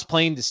Browns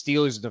playing the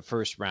Steelers in the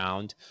first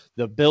round,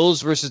 the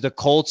Bills versus the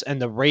Colts,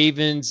 and the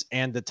Ravens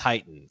and the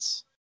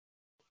Titans.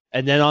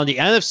 And then on the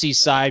NFC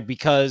side,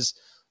 because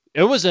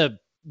it was a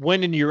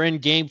win and you're in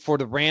game for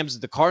the Rams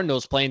and the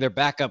Cardinals playing their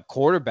backup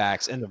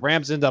quarterbacks, and the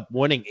Rams end up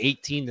winning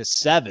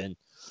 18-7.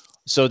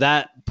 So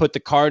that put the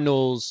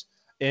Cardinals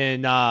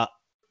in a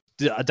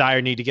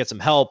dire need to get some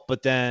help.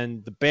 But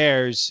then the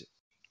Bears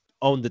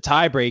owned the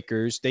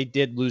tiebreakers. They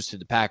did lose to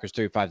the Packers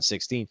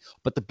 35-16,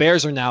 but the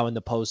Bears are now in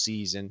the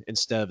postseason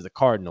instead of the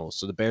Cardinals.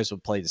 So the Bears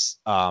would play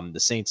the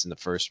Saints in the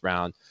first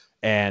round,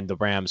 and the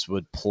Rams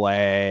would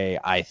play,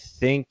 I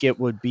think it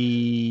would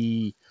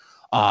be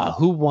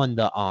who won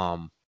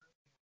the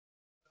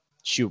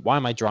shoot, why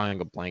am I drawing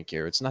a blank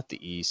here? It's not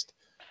the East.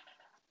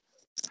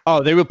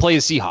 Oh, they would play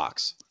the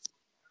Seahawks.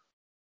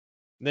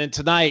 And then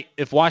tonight,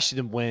 if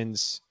Washington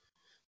wins,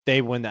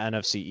 they win the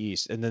NFC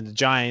East. And then the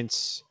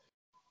Giants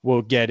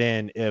will get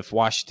in if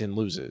Washington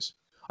loses.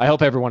 I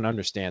hope everyone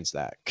understands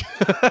that.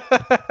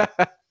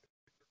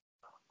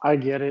 I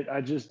get it.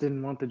 I just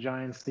didn't want the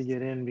Giants to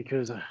get in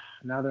because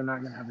now they're not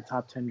going to have a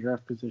top 10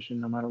 draft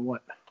position no matter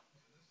what.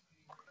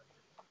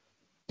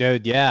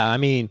 Dude, yeah. I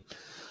mean,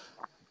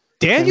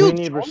 Daniel, and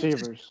we need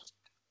receivers.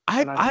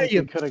 I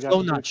think could have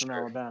got the from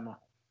Alabama.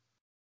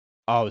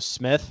 Oh,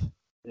 Smith?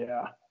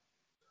 Yeah.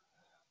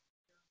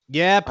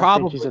 Yeah,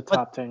 probably. I think he's a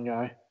top 10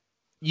 guy.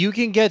 You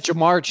can get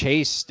Jamar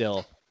Chase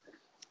still.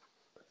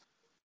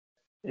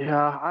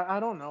 Yeah, I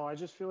don't know. I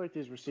just feel like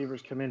these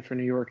receivers come in for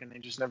New York and they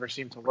just never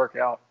seem to work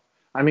out.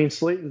 I mean,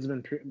 Slayton's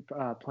been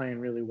playing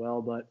really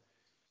well, but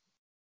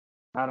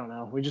I don't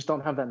know. We just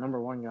don't have that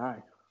number one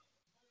guy.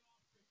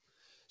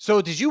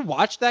 So did you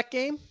watch that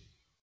game?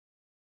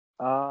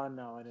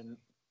 No, I didn't.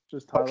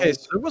 Just highlights. Okay,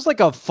 so there was like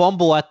a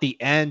fumble at the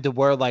end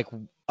where like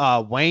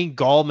Wayne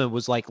Gallman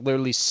was like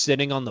literally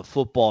sitting on the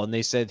football and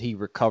they said he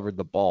recovered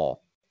the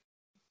ball.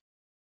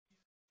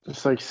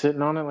 Just like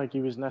sitting on it like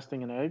he was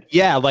nesting an egg?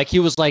 Yeah, like he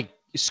was like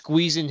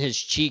squeezing his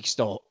cheeks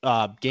to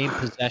gain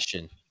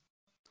possession.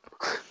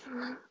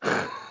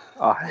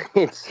 I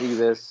didn't see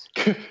this.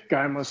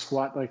 Guy must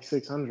squat like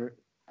 600.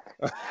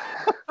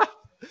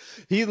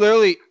 He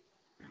literally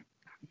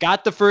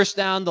got the first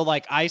down to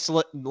like ice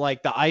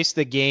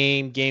the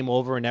game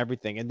over and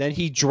everything. And then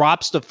he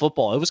drops the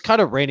football. It was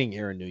kind of raining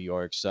here in New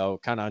York, so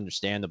kind of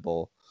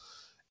understandable.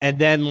 And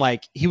then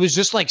like he was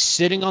just like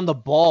sitting on the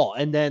ball,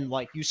 and then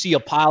like you see a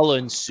pile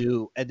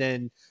ensue, and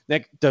then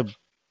like the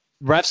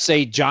refs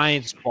say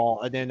Giants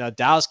ball, and then a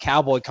Dallas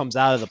Cowboy comes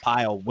out of the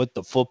pile with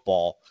the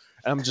football.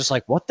 And I'm just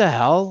like, what the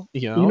hell?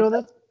 You know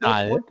that's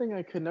one thing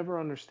I could never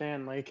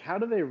understand. Like, how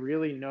do they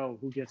really know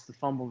who gets the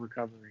fumble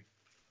recovery?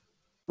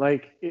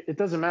 Like, it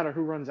doesn't matter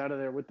who runs out of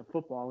there with the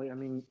football. I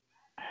mean,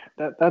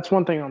 that's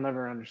one thing I'll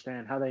never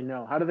understand. How they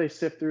know? How do they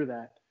sift through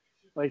that?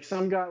 Like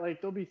some guy, like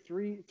there'll be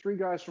three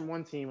guys from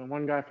one team and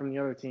one guy from the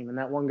other team, and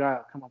that one guy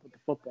will come up with the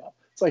football.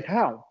 It's like,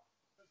 how?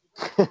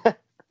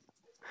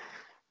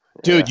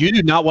 Dude, you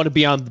do not want to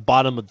be on the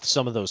bottom of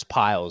some of those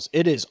piles.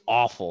 It is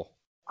awful.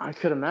 I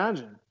could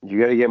imagine. You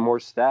got to get more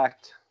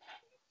stacked.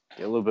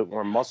 Get a little bit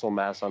more muscle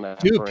mass on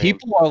that. Dude, frame.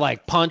 People are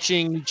like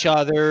punching each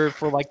other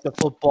for like the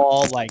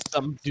football. Like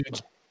some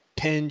dudes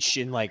pinch,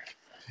 and like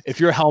if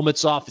your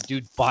helmet's off, a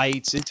dude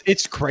bites.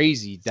 It's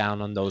crazy down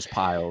on those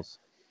piles.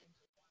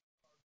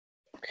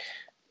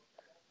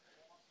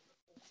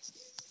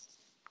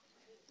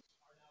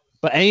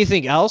 But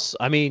anything else?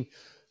 I mean,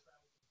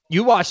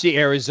 you watched the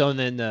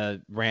Arizona and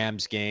the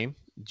Rams game.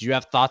 Do you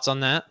have thoughts on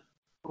that?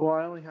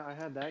 Well, I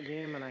had that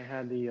game and I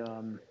had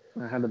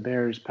the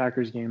Bears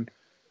Packers game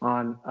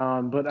on.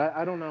 But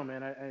I don't know,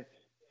 man.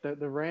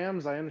 The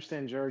Rams, I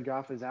understand Jared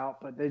Goff is out,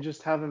 but they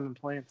just haven't been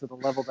playing to the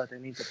level that they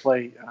need to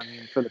play. I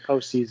mean, for the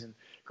postseason.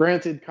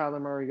 Granted,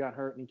 Kyler Murray got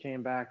hurt and he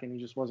came back and he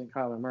just wasn't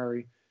Kyler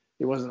Murray.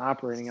 He wasn't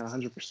operating at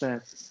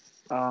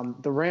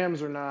 100%. The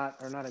Rams are not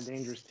a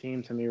dangerous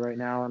team to me right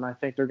now, and I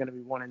think they're going to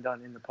be one and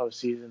done in the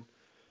postseason.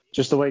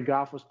 Just the way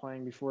Goff was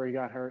playing before he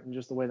got hurt, and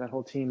just the way that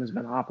whole team has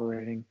been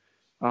operating.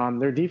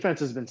 Their defense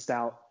has been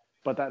stout,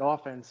 but that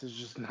offense is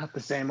just not the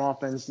same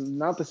offense,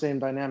 not the same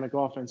dynamic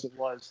offense it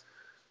was.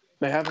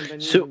 They haven't been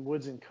using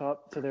Woods and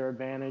Kupp to their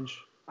advantage.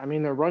 I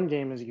mean, their run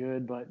game is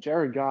good, but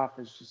Jared Goff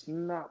has just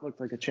not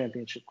looked like a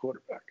championship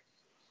quarterback.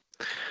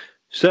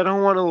 So I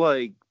don't want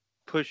to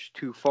push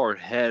too far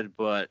ahead,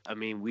 but I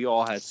mean, we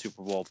all had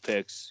Super Bowl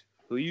picks.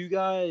 Who you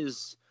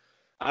guys?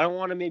 I don't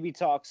want to maybe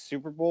talk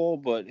Super Bowl,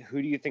 but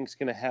who do you think is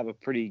going to have a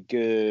pretty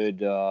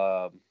good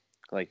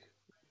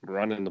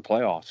run in the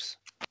playoffs?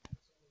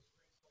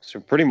 So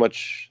pretty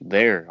much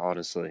there,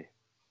 honestly.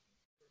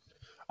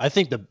 I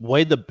think the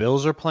way the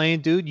Bills are playing,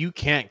 dude, you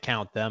can't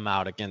count them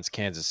out against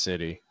Kansas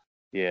City.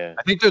 Yeah.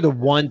 I think they're the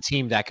one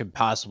team that could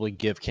possibly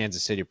give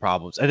Kansas City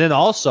problems. And then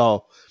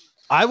also,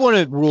 I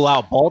wouldn't rule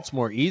out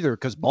Baltimore either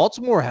because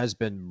Baltimore has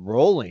been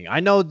rolling. I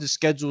know the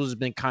schedule has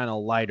been kind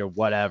of light or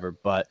whatever,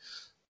 but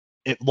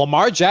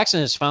Lamar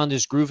Jackson has found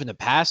his groove in the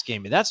pass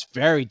game, and that's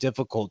very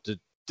difficult to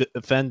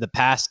defend the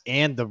pass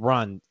and the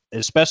run,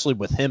 especially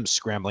with him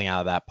scrambling out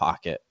of that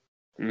pocket.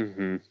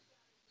 Mm-hmm.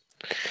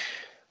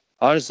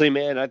 Honestly,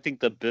 man, I think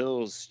the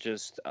Bills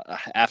just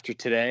after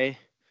today,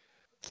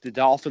 the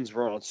Dolphins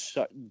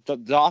the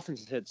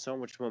Dolphins had so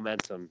much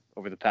momentum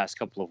over the past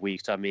couple of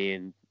weeks. I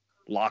mean,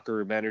 locker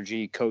room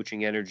energy,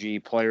 coaching energy,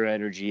 player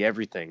energy,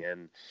 everything.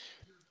 And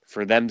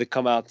for them to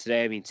come out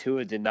today, I mean,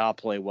 Tua did not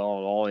play well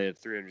at all. He had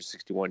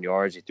 361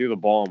 yards. He threw the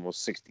ball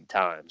almost 60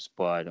 times,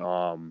 but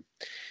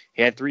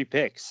he had 3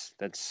 picks.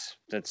 That's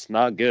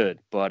not good.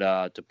 But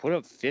to put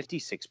up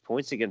 56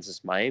 points against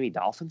this Miami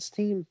Dolphins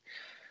team,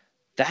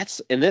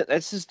 that's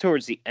just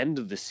towards the end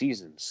of the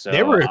season. So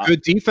they were a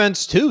good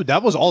defense too.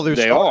 That was all their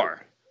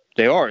starting.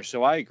 They are.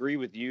 So I agree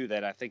with you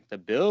that I think the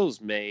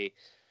Bills may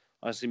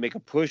honestly make a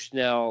push.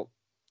 Now,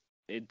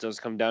 it does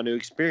come down to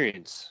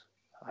experience.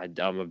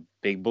 I'm a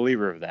big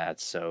believer of that.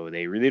 So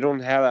they really don't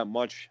have that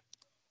much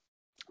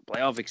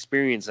playoff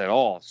experience at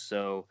all.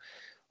 So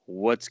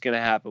what's going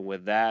to happen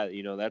with that?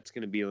 That's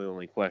going to be the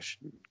only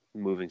question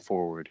moving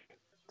forward.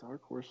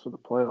 Dark horse for the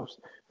playoffs.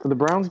 Did the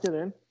Browns get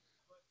in?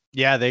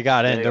 Yeah, they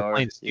got in. They're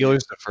playing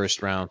Steelers the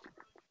first round.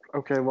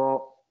 Okay,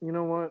 well, you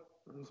know what?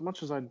 As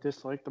much as I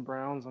dislike the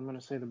Browns, I'm going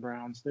to say the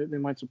Browns. They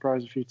might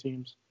surprise a few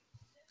teams.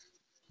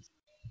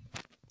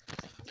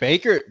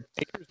 Baker's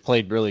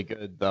played really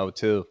good, though,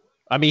 too.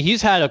 I mean,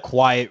 he's had a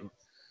quiet,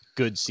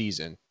 good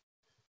season.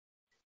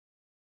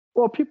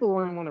 Well, people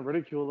only want to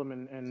ridicule him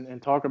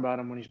and talk about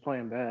him when he's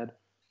playing bad.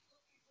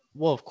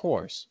 Well, of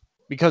course.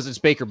 Because it's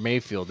Baker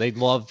Mayfield. They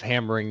love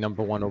hammering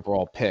number 1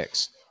 overall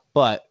picks.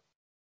 But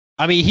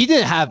I mean, he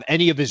didn't have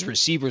any of his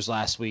receivers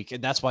last week,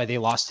 and that's why they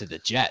lost to the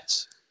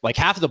Jets. Like,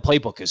 half of the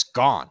playbook is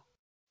gone.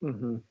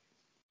 Mm-hmm.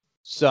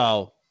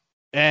 So,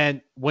 and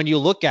when you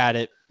look at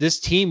it, this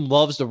team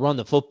loves to run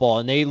the football,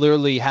 and they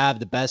literally have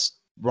the best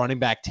running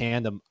back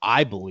tandem,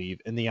 I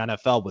believe, in the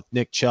NFL with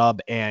Nick Chubb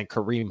and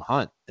Kareem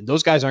Hunt. And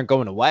those guys aren't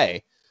going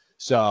away.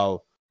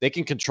 So they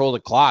can control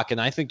the clock.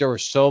 And I think they're a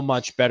so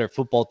much better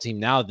football team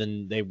now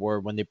than they were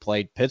when they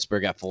played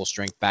Pittsburgh at full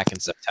strength back in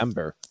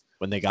September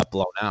when they got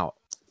blown out.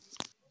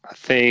 I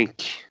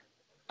think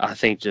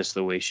just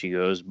the way she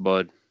goes,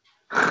 bud.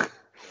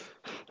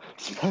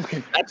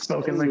 spoken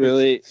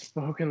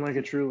like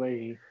a true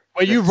lady.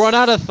 When you run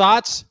out of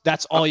thoughts,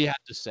 that's all you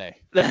have to say.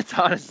 That's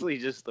honestly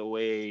just the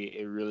way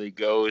it really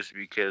goes.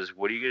 Because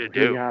what are you gonna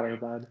do? You got her,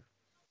 bud.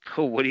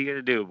 What are you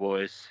gonna do,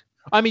 boys?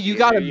 I mean, you're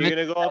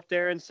gonna go up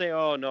there and say,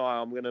 "Oh no,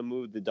 I'm gonna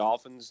move the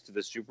Dolphins to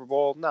the Super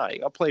Bowl." Nah, you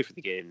gotta play for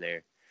the game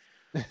there.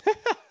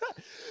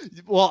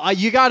 Well,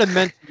 you got to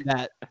mention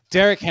that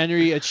Derrick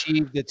Henry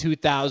achieved the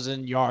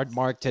 2,000-yard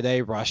mark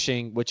today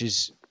rushing, which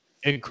is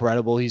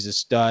incredible. He's a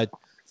stud.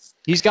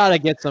 He's got to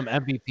get some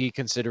MVP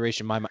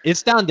consideration.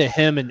 It's down to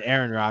him and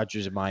Aaron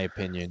Rodgers, in my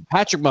opinion.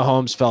 Patrick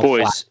Mahomes fell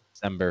flat in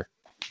December.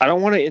 I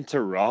don't want to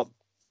interrupt,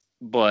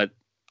 but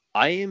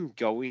I am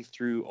going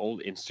through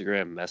old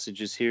Instagram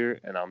messages here,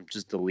 and I'm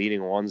just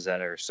deleting ones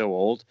that are so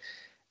old.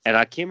 And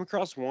I came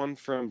across one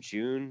from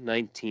June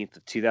 19th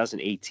of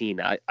 2018.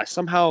 I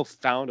somehow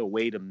found a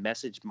way to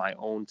message my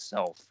own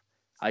self.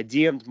 I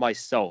DM'd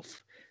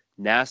myself,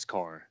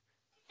 NASCAR,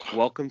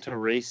 welcome to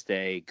race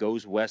day,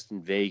 goes west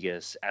in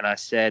Vegas. And I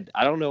said,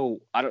 I don't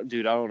know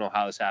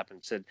how this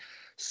happened. I said,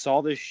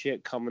 saw this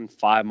shit coming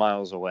 5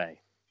 miles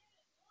away.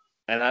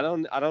 And I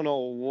don't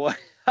know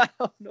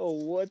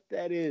what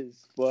that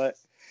is, but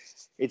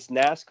it's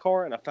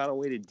NASCAR, and I found a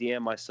way to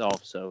DM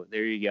myself. So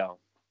there you go.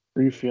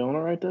 Were you feeling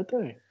all right that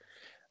day?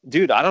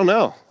 Dude, I don't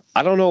know.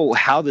 I don't know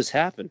how this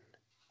happened.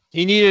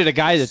 He needed a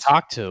guy to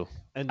talk to,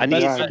 and the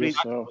best I guess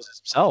so. was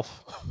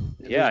himself.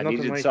 Yeah, I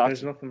needed to talk.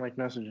 There's nothing like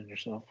messaging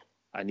yourself.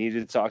 I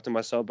needed to talk to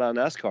myself about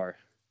NASCAR.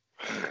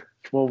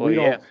 Well,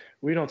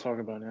 we don't talk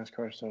about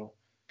NASCAR, so.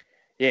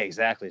 Yeah,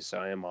 exactly. So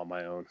I am on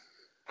my own.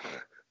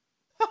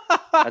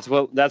 That's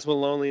what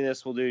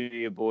loneliness will do to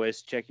you,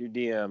 boys. Check your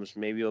DMs.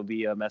 Maybe you'll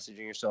be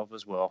messaging yourself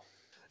as well.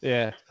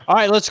 Yeah. All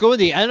right, let's go to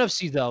the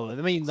NFC though. I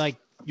mean, like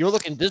you're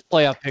looking at this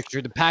playoff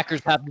picture. The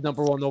Packers have the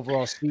number 1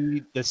 overall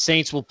seed. The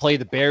Saints will play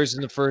the Bears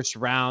in the first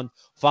round,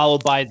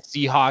 followed by the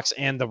Seahawks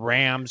and the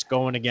Rams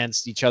going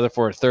against each other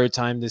for a third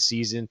time this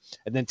season.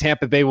 And then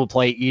Tampa Bay will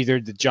play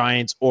either the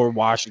Giants or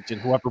Washington,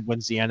 whoever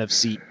wins the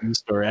NFC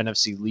East or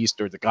NFC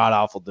least or the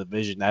god-awful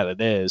division that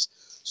it is.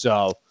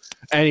 So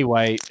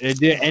anyway,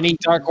 any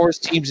dark horse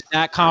teams in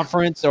that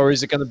conference, or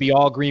is it going to be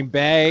all Green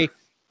Bay?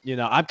 You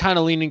know, I'm kind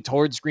of leaning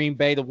towards Green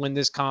Bay to win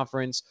this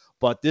conference,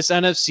 but this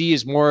NFC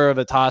is more of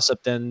a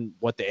toss-up than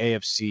what the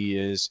AFC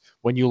is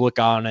when you look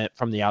on it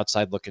from the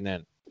outside looking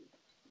in.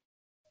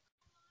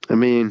 I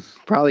mean,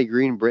 probably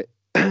Green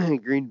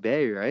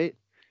Bay, right?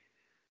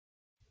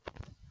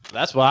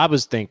 That's what I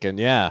was thinking,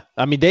 yeah.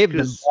 I mean, they've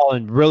been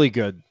balling really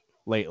good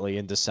lately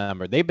in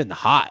December. They've been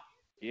hot.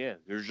 Yeah,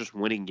 they're just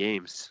winning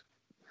games.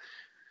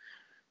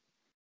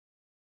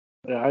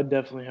 Yeah, I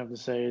definitely have to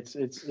say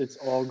it's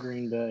all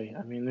Green Bay.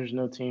 I mean, there's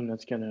no team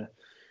that's gonna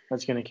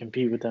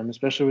compete with them,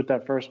 especially with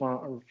that first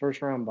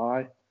round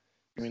bye.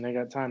 I mean, they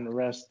got time to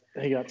rest.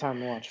 They got time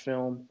to watch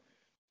film.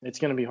 It's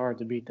gonna be hard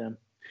to beat them.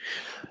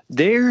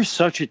 They're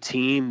such a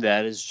team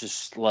that is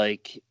just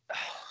like,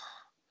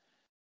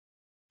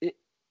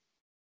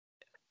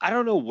 I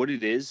don't know what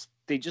it is.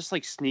 They just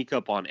like sneak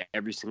up on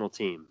every single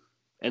team,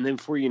 and then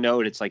before you know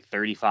it, it's like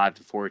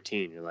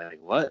 35-14. You're like,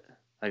 what?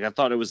 Like I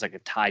thought it was like a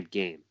tied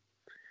game.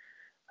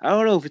 I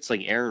don't know if it's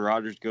like Aaron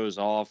Rodgers goes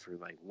off or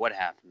like what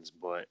happens,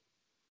 but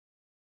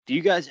do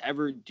you guys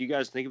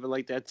think of it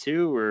like that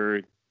too,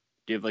 or do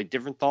you have like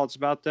different thoughts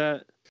about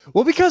that?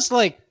 Well, because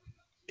like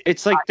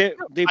it's like they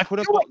put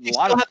up like a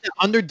lot of the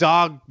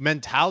underdog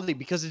mentality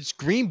because it's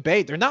Green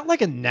Bay. They're not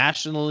like a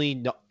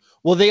nationally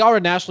well, they are a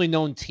nationally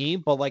known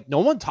team, but like no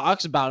one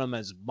talks about them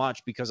as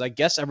much because I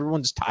guess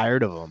everyone's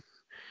tired of them.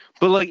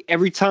 But like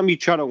every time you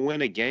try to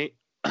win a game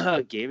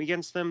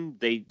against them,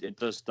 it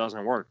just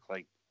doesn't work.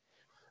 Like.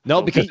 No,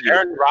 because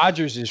Aaron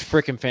Rodgers is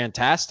freaking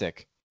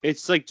fantastic.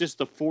 It's like just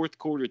the fourth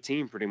quarter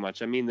team, pretty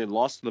much. I mean, they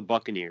lost to the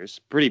Buccaneers,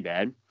 pretty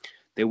bad.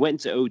 They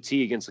went into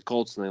OT against the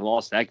Colts and they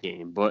lost that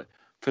game. But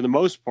for the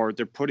most part,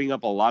 they're putting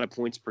up a lot of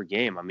points per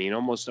game. I mean,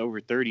 almost over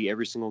 30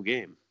 every single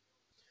game.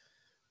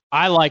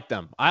 I like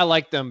them.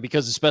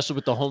 Because especially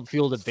with the home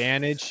field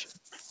advantage,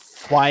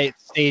 quiet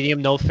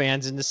stadium, no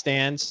fans in the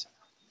stands,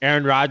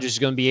 Aaron Rodgers is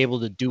going to be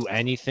able to do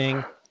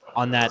anything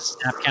on that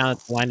snap count,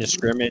 line of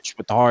scrimmage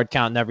with the hard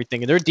count and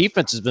everything. And their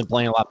defense has been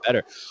playing a lot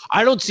better.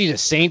 I don't see the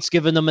Saints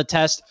giving them a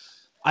test.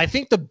 I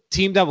think the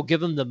team that will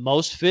give them the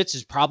most fits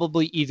is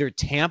probably either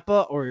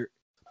Tampa or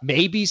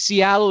maybe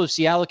Seattle if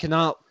Seattle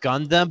cannot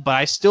gun them. But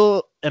I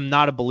still am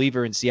not a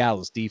believer in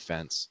Seattle's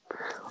defense.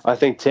 I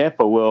think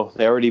Tampa will.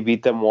 They already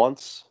beat them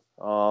once.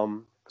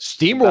 Steamroll.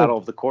 Battle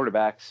of the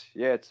quarterbacks.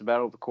 Yeah, it's a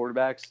battle of the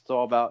quarterbacks. It's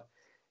all about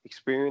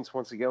experience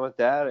once again with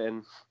that,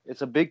 and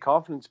it's a big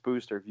confidence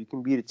booster. If you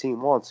can beat a team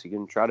once, you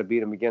can try to beat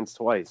them again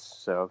twice.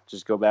 So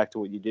just go back to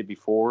what you did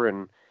before,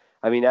 and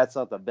I mean that's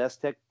not the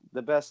best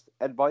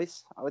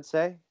advice I would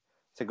say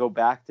to go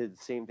back to the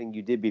same thing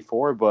you did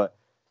before, but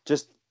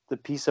just the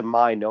peace of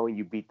mind knowing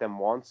you beat them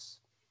once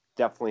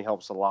definitely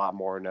helps a lot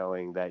more,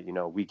 knowing that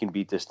we can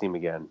beat this team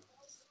again.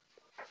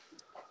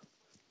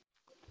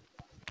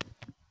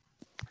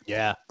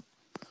 Yeah.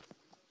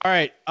 All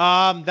right,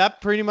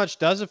 that pretty much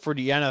does it for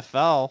the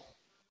NFL.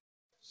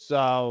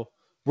 So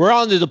we're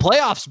on to the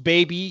playoffs,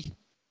 baby.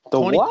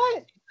 The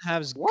what?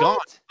 Has gone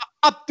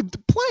up the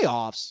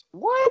playoffs.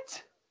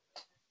 What?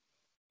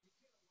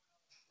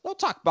 Don't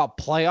talk about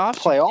playoffs.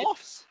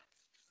 Playoffs?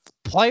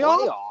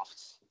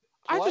 Playoffs?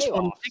 I just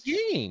won the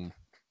game.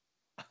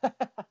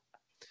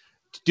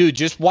 Dude,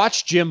 just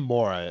watch Jim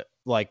Mora.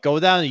 Like, go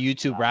down the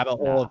YouTube rabbit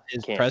hole of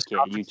his press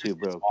conference. YouTube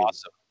broken.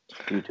 Awesome.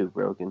 YouTube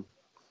broken.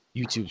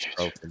 YouTube's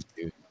broken,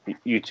 dude.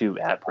 YouTube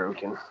app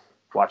broken.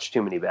 Watch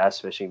too many bass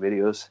fishing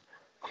videos.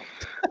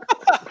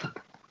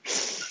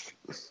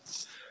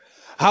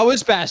 How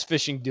is bass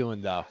fishing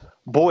doing, though?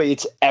 Boy,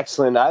 it's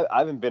excellent. I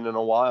haven't been in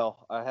a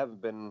while. I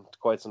haven't been in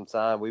quite some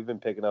time. We've been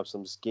picking up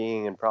some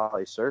skiing and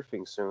probably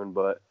surfing soon,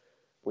 but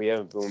we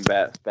haven't been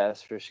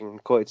bass fishing in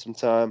quite some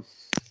time.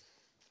 I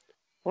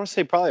want to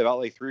say probably about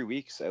like 3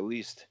 weeks, at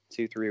least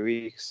 2-3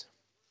 weeks.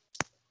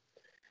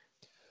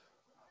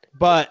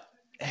 But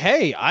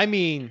hey, I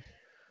mean,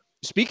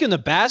 speaking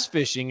of bass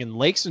fishing and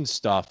lakes and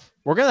stuff,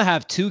 we're gonna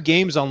have 2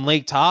 games on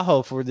Lake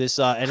Tahoe for this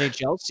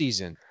NHL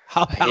season.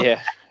 How about her?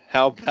 Yeah.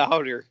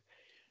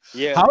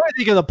 How are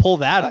they gonna pull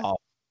that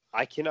off?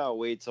 I cannot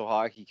wait till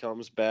hockey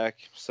comes back.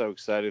 I'm so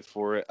excited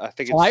for it. I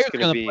think it's Flyers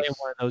going to be play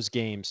one of those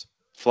games.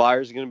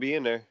 Flyers are going to be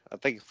in there. I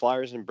think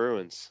Flyers and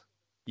Bruins.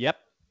 Yep.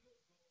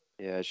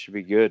 Yeah, it should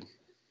be good.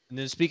 And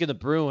then speaking of the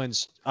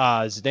Bruins,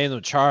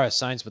 Zdeno Chara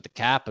signs with the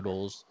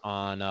Capitals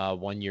on a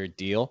 1-year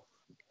deal.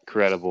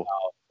 Incredible.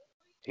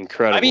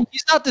 Incredible. I mean,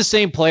 he's not the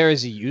same player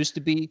as he used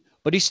to be,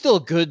 but he's still a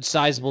good,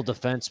 sizable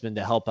defenseman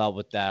to help out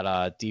with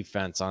that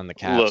defense on the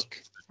Caps.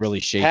 Look,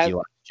 really shaky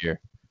last year.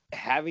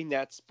 Having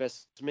that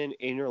specimen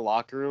in your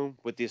locker room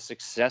with the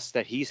success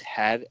that he's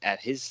had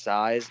at his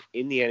size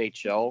in the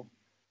NHL,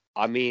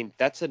 I mean,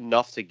 that's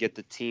enough to get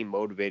the team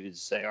motivated to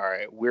say, all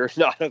right, we're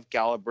not of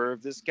caliber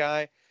of this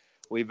guy.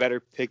 We better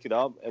pick it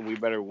up, and we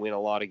better win a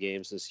lot of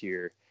games this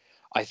year.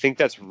 I think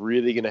that's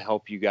really going to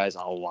help you guys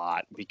a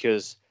lot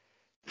because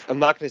I'm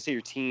not going to say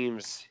your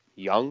team's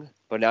young,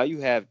 but now you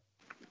have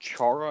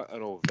Chara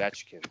and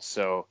Ovechkin.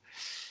 So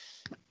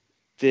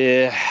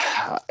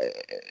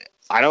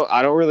I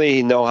don't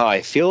really know how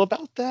I feel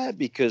about that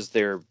because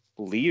they're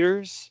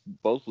leaders,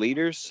 both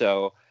leaders.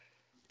 So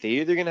they're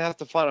either going to have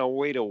to find a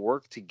way to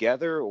work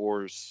together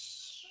or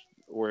it's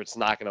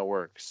not going to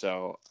work.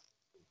 So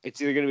it's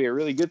either going to be a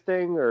really good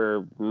thing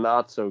or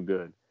not so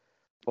good.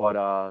 But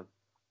I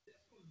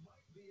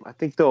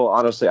think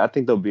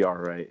they'll be all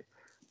right.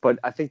 But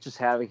I think just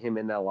having him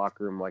in that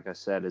locker room, like I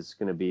said, is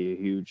going to be a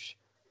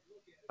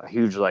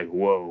huge like,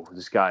 whoa,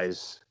 this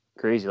guy's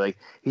crazy. Like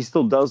he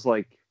still does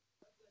like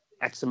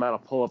X amount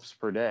of pull-ups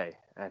per day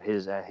at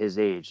his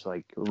age,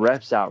 like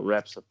reps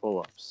of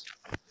pull-ups.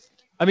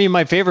 I mean,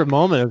 my favorite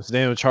moment of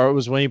Zdeno Chara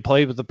was when he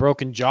played with a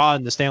broken jaw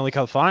in the Stanley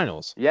Cup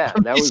Finals. Yeah,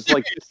 that was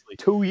like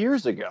 2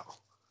 years ago.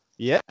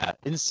 Yeah,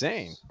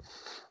 insane.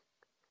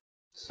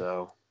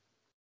 So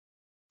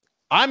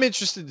I'm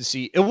interested to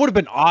see. It would have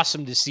been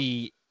awesome to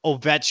see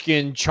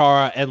Ovechkin,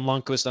 Chara, and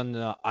Lundqvist on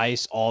the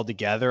ice all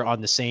together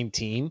on the same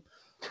team.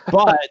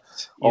 But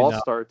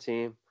all-star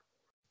team.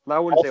 I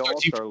wouldn't say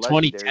all-star.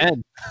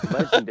 2010.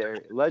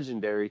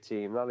 legendary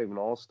team. Not even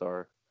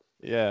all-star.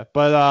 Yeah,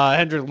 but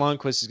Henrik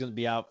Lundqvist is going to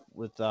be out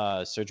with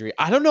surgery.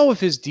 I don't know if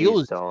his deal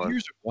is 2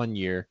 years or 1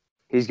 year.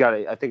 He's got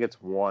it. I think it's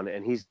 1,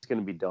 and he's going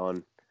to be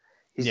done.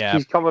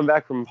 He's coming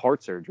back from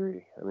heart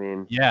surgery. I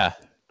mean, yeah,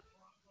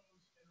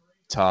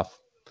 tough.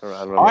 I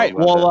don't know. All right,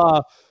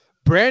 well,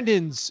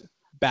 Brandon's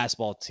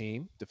basketball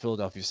team, the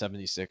Philadelphia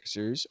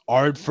 76ers,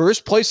 are in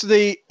first place of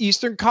the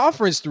Eastern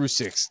Conference through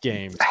 6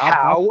 games.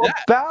 How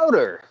about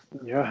her?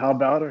 Yeah, how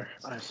about her?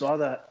 I saw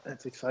that.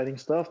 That's exciting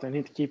stuff. They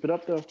need to keep it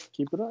up, though.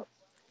 Keep it up.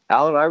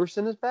 Allen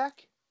Iverson is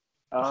back?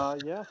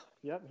 Yeah.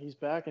 Yep, he's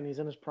back, and he's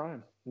in his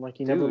prime. Like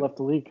he never left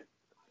the league.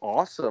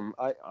 Awesome.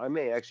 I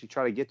may actually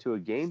try to get to a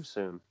game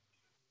soon.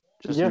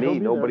 Just Yeah, me,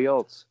 nobody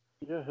else.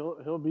 Yeah,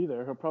 he'll be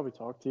there. He'll probably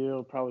talk to you.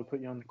 He'll probably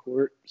put you on the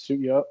court, suit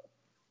you up.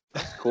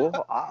 Cool.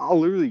 I'll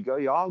literally go.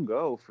 Yeah, I'll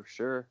go for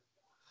sure.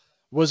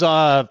 Was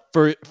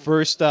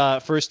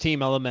first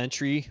team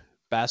elementary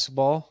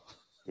basketball?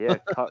 Yeah,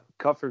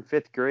 cut from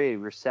 5th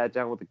grade. We sat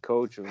down with the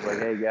coach and was like,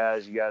 "Hey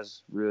guys, you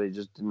guys really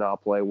just did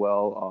not play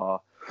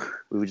well.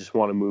 We just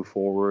want to move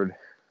forward."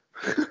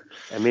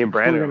 And me and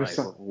Brandon were like,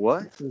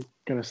 "What?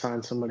 Gonna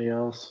sign somebody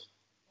else?"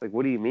 Like,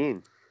 what do you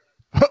mean?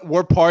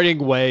 We're parting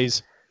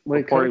ways.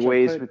 Wait, Coach,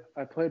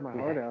 I played my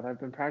heart out. I've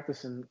been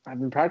practicing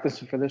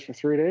for this for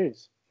 3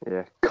 days.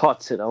 Yeah,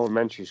 cuts at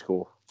elementary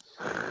school.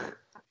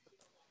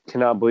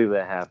 Cannot believe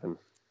that happened.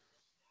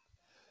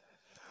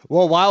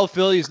 Well, while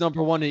Philly is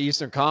number 1 in the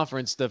Eastern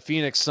Conference, the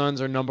Phoenix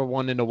Suns are number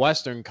 1 in the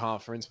Western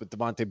Conference with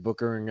Devontae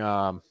Booker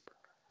and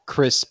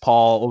Chris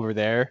Paul over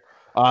there.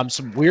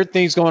 Some weird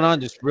things going on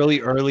just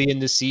really early in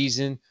the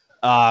season.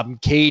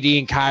 KD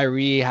and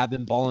Kyrie have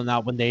been balling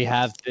out when they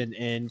have been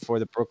in for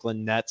the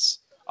Brooklyn Nets.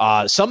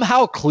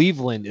 Somehow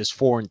Cleveland is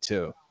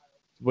 4-2,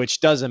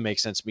 which doesn't make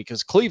sense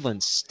because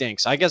Cleveland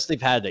stinks. I guess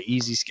they've had an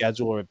easy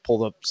schedule or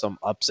pulled up some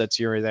upsets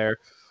here or there.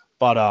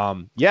 But,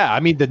 yeah, I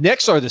mean, the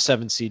Knicks are the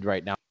 7th seed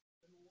right now.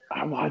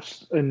 I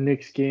watched a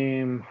Knicks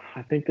game.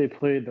 I think they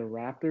played the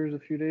Raptors a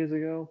few days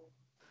ago.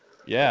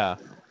 Yeah.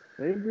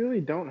 They really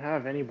don't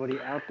have anybody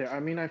out there. I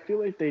mean, I feel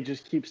like they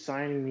just keep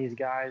signing these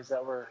guys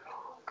that were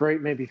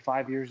great maybe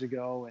 5 years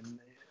ago. And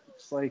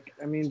it's like,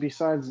 I mean,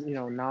 besides,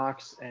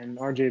 Knox and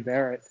RJ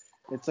Barrett,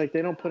 it's like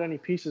they don't put any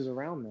pieces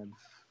around them.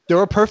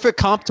 They're a perfect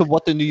comp to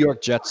what the New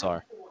York Jets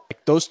are.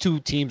 Like, those two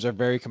teams are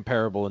very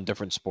comparable in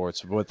different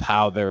sports with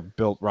how they're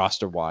built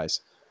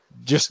roster-wise.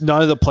 Just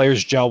none of the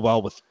players gel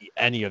well with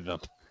any of them.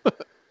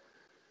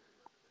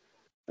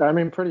 I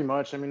mean, pretty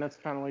much. I mean, that's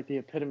kind of like the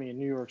epitome of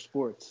New York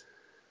sports.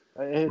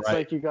 It's Right.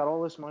 like you got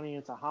all this money,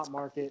 it's a hot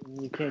market, and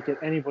you can't get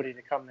anybody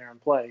to come there and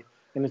play.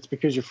 And it's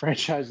because your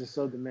franchise is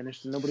so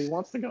diminished and nobody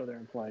wants to go there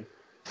and play.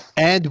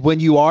 And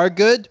when you are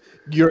good,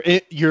 your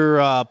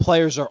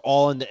players are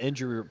all in the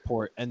injury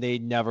report and they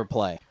never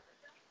play.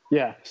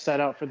 Yeah, set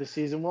out for the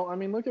season. Well, I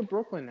mean, look at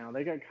Brooklyn now.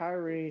 They got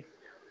Kyrie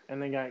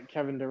and they got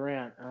Kevin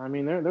Durant. I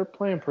mean, they're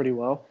playing pretty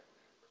well.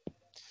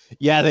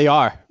 Yeah, they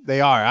are.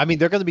 They are. I mean,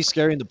 they're going to be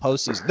scary in the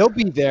postseason. They'll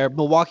be there.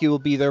 Milwaukee will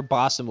be there.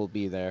 Boston will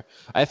be there.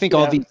 I think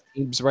all these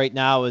teams right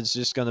now is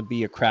just going to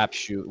be a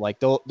crapshoot.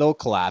 Like they'll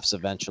collapse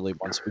eventually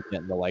once we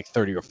get into like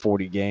 30 or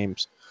 40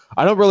 games.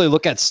 I don't really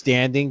look at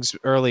standings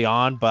early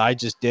on, but I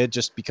just did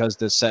just because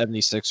the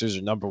 76ers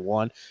are number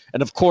one.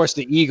 And, of course,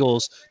 the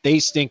Eagles, they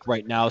stink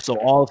right now. So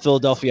all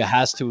Philadelphia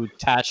has to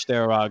attach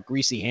their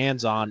greasy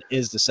hands on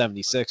is the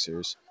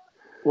 76ers.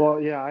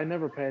 Well, yeah, I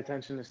never pay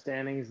attention to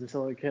standings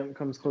until it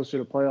comes closer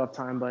to playoff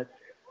time. But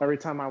every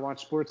time I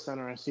watch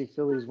SportsCenter, I see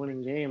Phillies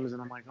winning games,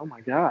 and I'm like, oh,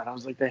 my God. I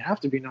was like, they have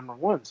to be number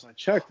one. So I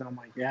checked, and I'm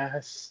like,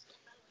 yes,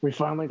 we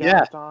finally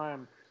got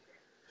time.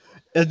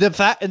 And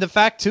the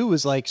fact too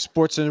is like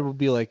SportsCenter will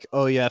be like,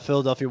 oh yeah,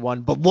 Philadelphia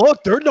won, but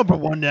look, they're number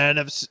one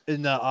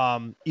in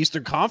the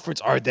Eastern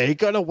Conference. Are they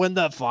gonna win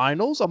the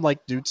finals? I'm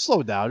like, dude,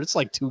 slow down. It's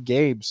like 2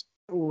 games.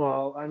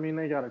 Well, I mean,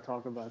 they got to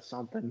talk about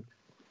something.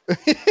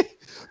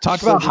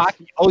 Talk about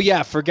hockey. Oh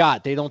yeah,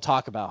 forgot they don't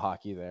talk about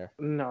hockey there.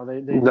 No,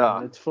 they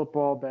don't. It's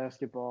football,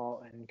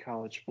 basketball, and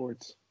college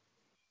sports.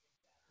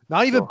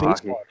 Not even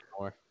baseball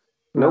anymore.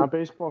 No,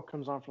 baseball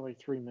comes on for like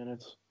 3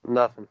 minutes.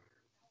 Nothing.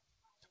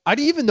 I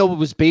didn't even know it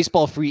was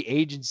baseball free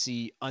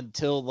agency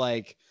until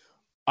like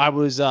I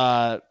was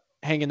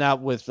hanging out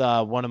with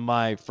one of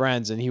my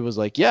friends, and he was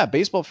like, "Yeah,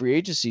 baseball free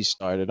agency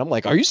started." I'm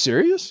like, "Are you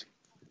serious?"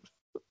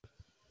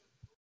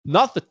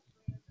 Nothing.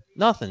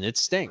 It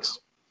stinks.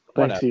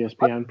 Thanks,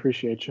 ESPN.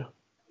 Appreciate you.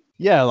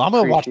 Yeah, I'm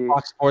gonna watch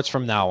Fox Sports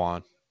from now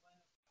on.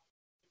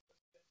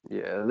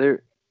 Yeah,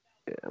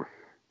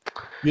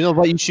 You know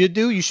what you should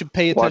do? You should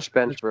pay attention to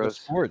Bench Bros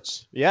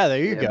Sports. Yeah,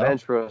 there you go.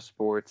 Bench Bros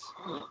Sports.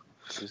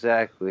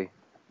 Exactly.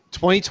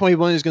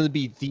 2021 is going to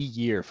be the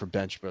year for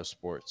Bench Bros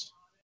Sports.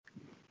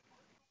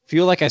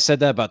 Feel like I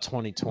said that about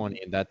 2020,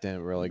 and that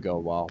didn't really go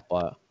well,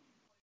 but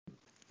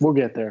we'll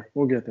get there.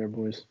 We'll get there,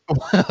 boys.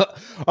 All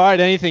right.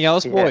 Anything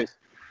else, boys?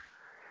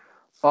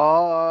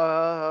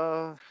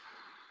 No,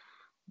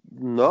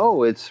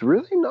 it's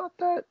really not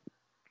that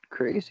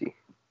crazy.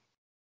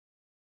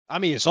 I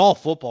mean, it's all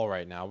football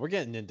right now. We're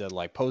getting into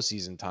like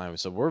postseason time,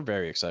 so we're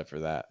very excited for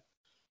that.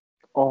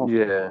 All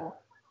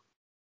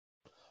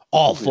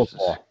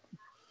football.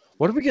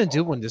 What are we gonna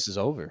do when this is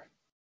over?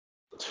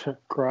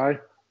 Cry.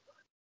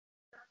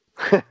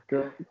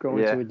 Go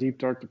into a deep,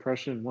 dark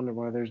depression and wonder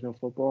why there's no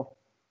football.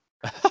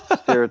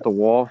 Stare at the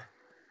wall.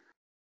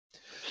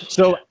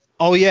 So,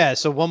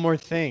 so one more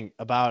thing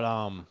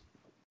about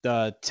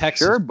the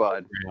Texas. Sure,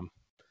 bud. Program.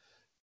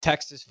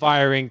 Texas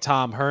firing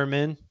Tom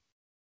Herman,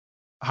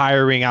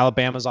 hiring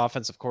Alabama's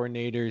offensive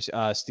coordinators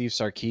Steve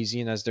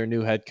Sarkisian as their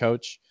new head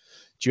coach.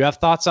 Do you have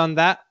thoughts on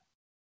that?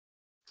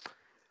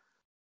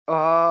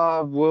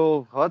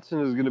 Will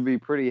Hudson is going to be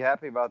pretty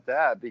happy about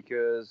that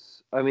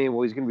because, he's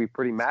going to be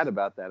pretty mad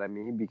about that.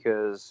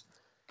 Because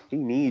he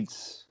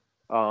needs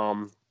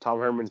Tom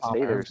Herman to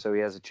stay there so he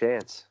has a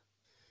chance.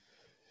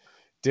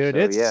 Dude,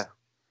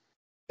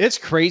 it's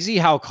crazy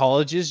how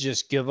colleges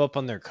just give up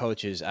on their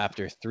coaches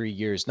after 3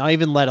 years, not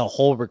even let a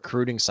whole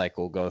recruiting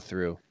cycle go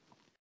through.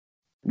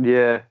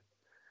 Yeah.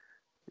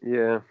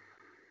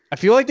 I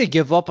feel like they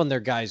give up on their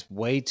guys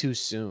way too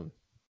soon.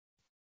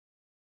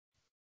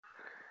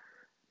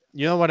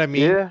 You know what I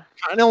mean? Yeah.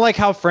 Kind of like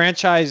how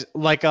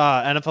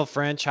NFL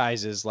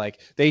franchises, like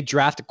they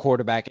draft a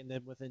quarterback and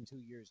then within 2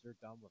 years they're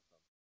done with them.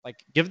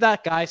 Like, give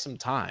that guy some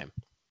time.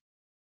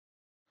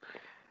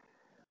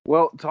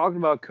 Well, talking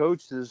about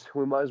coaches,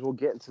 we might as well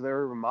get into the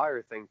Urban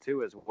Meyer thing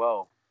too as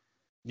well.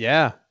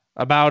 Yeah.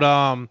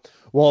 About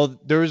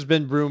there's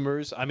been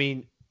rumors.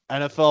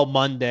 NFL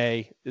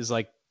Monday is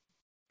like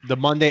the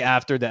Monday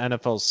after the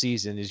NFL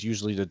season is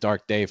usually the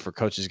dark day for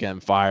coaches getting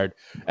fired.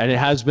 And it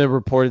has been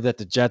reported that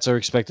the Jets are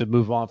expected to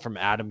move on from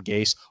Adam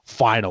Gase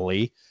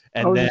finally.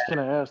 And I was just going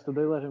to ask, did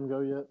they let him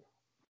go yet?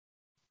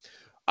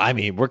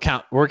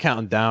 We're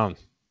counting down.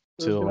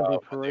 There's going to be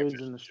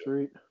parades in the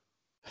street.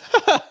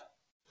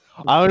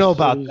 I don't know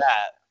about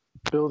that.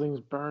 Buildings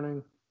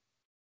burning.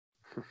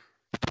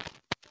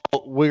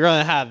 We're going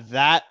to have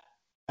that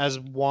as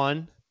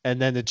one. And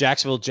then the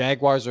Jacksonville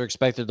Jaguars are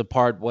expected to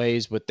part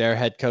ways with their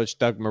head coach,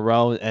 Doug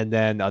Marrone. And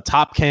then a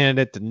top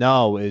candidate to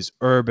know is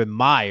Urban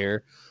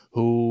Meyer,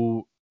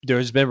 who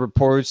there's been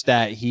reports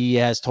that he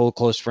has told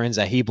close friends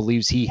that he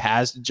believes he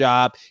has the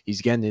job.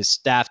 He's getting his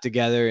staff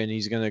together, and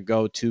he's going to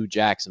go to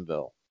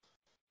Jacksonville.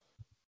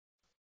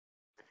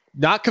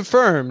 Not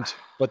confirmed,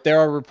 but there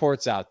are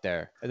reports out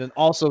there. And then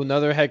also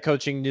another head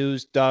coaching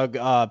news, Doug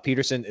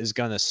Peterson is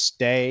going to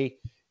stay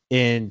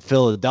in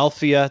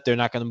Philadelphia. They're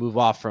not going to move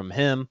off from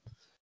him.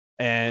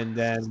 And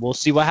then we'll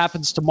see what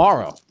happens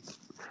tomorrow.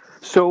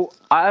 So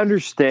I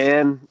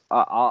understand.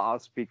 I'll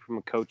speak from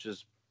a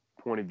coach's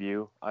point of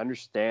view. I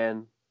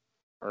understand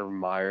Urban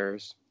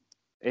Meyer's.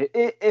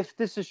 If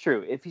this is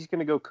true, if he's going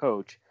to go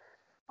coach,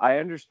 I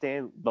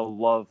understand the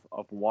love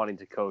of wanting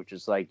to coach.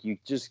 It's like you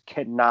just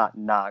cannot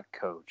not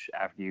coach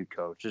after you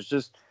coach. It's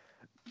just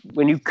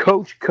when you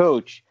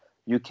coach,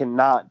 you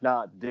cannot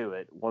not do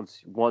it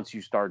once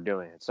you start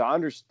doing it. So I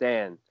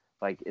understand.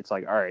 Like it's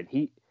like, all right,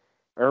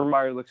 Urban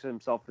Meyer looks at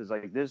himself as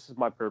like, this is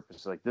my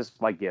purpose. Like, this is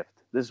my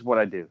gift. This is what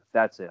I do.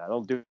 That's it. I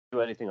don't do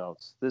anything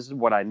else. This is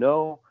what I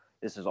know.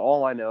 This is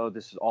all I know.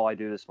 This is all I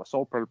do. This is my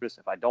sole purpose.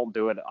 If I don't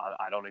do it,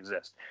 I don't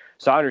exist.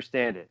 So I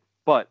understand it.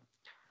 But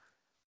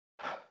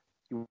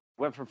you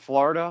went from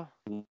Florida,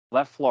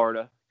 left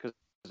Florida because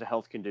of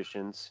health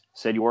conditions,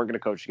 said you weren't going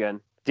to coach again.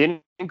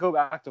 Didn't go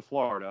back to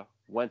Florida,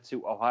 went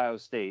to Ohio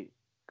State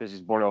because he's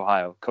born in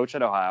Ohio. Coached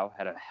at Ohio,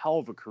 had a hell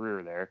of a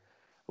career there.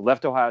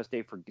 Left Ohio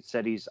State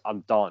said I'm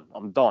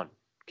done,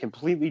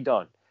 completely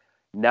done.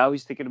 Now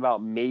he's thinking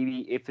about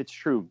maybe, if it's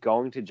true,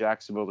 going to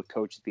Jacksonville to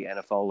coach at the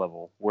NFL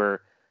level,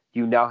 where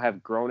you now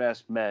have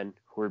grown-ass men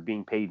who are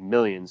being paid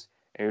millions,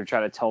 and you're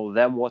trying to tell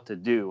them what to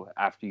do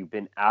after you've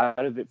been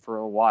out of it for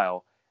a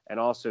while. And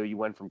also, you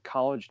went from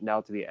college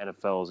now to the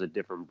NFL as a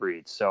different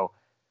breed. So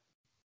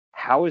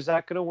how is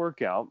that going to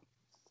work out?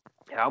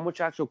 How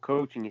much actual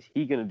coaching is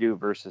he going to do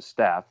versus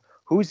staff?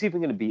 Who's even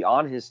going to be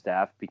on his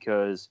staff?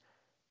 Because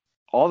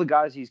all the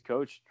guys he's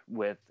coached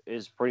with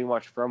is pretty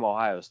much from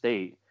Ohio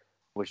State,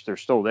 which they're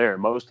still there,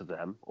 most of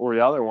them. Or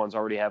the other ones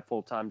already have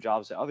full-time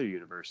jobs at other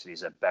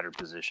universities at better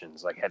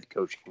positions, like head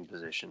coaching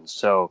positions.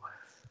 So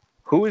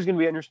who is going to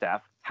be on your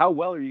staff? How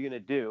well are you going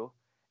to do?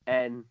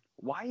 And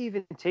why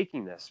even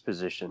taking this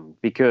position?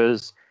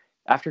 Because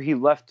after he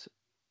left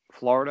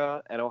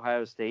Florida and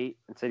Ohio State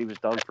and said he was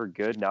done for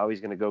good, now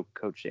he's going to go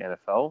coach the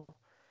NFL.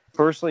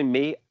 Personally,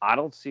 me, I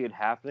don't see it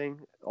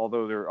happening,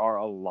 although there are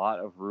a lot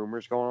of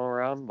rumors going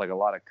around, like a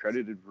lot of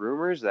credited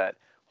rumors that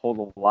hold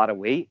a lot of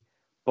weight.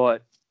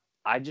 But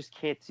I just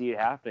can't see it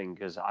happening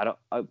because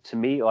to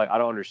me, like, I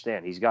don't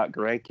understand. He's got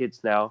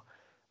grandkids now.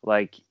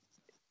 Like,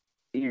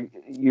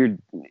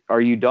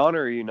 are you done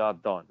or are you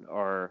not done?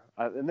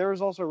 And there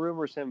was also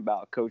rumors him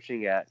about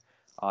coaching at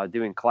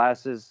doing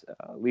classes,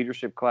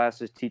 leadership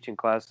classes, teaching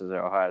classes at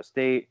Ohio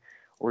State,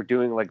 or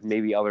doing like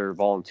maybe other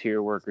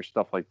volunteer work or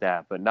stuff like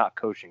that, but not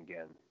coaching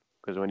again.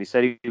 Because when he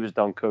said he was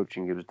done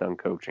coaching, he was done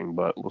coaching,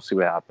 but we'll see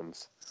what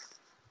happens.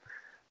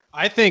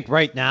 I think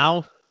right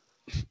now,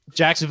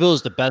 Jacksonville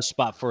is the best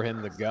spot for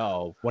him to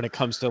go when it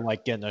comes to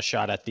like getting a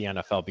shot at the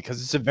NFL, because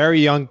it's a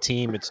very young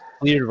team. It's a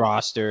completed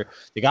roster.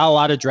 They got a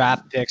lot of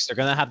draft picks. They're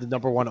going to have the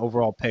number 1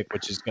 overall pick,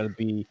 which is going to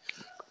be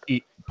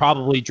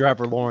probably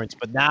Trevor Lawrence.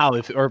 But now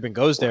if Urban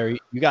goes there,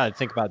 you got to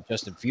think about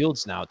Justin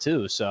Fields now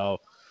too.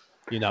 So,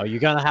 you're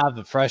going to have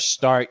a fresh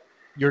start.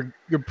 You're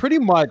pretty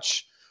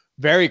much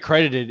very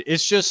credited.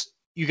 It's just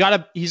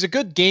he's a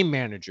good game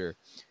manager.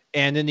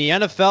 And in the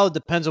NFL, it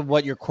depends on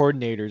what your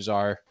coordinators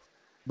are.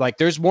 Like,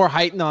 there's more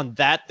heightened on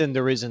that than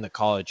there is in the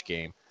college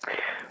game.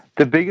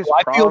 The biggest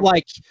I feel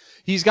like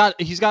he's got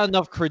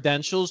enough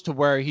credentials to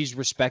where he's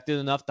respected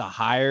enough to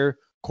hire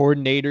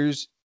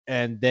coordinators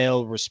and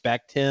they'll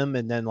respect him.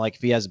 And then, like,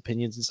 if he has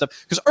opinions and stuff,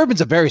 because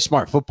Urban's a very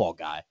smart football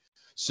guy.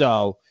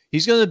 So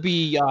he's going to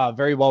be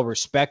very well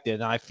respected.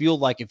 And I feel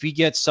like if he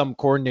gets some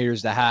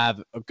coordinators that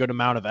have a good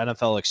amount of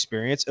NFL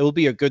experience, it will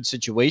be a good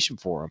situation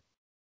for him.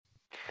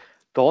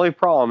 The only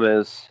problem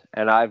is,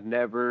 and I've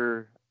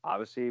never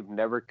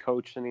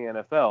coached in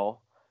the NFL,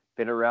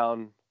 been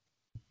around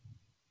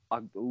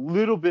a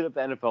little bit of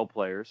NFL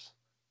players,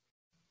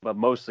 but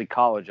mostly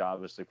college,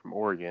 obviously, from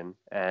Oregon.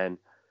 And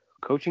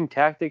coaching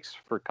tactics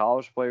for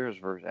college players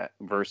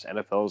versus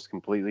NFL is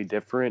completely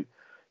different.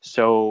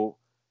 So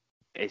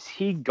is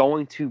he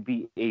going to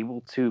be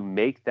able to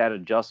make that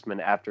adjustment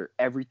after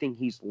everything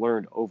he's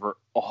learned over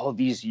all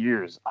these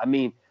years? I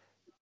mean,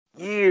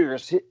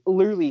 years,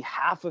 literally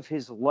half of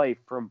his life,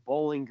 from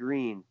Bowling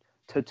Green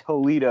to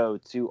Toledo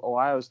to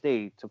Ohio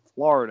State to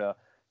Florida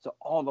to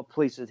all the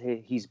places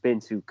he's been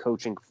to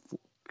coaching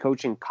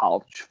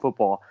college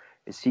football.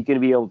 Is he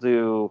going to be able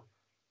to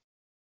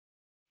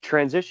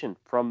transition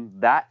from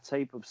that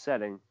type of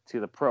setting to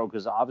the pro?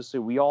 Because obviously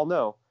we all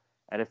know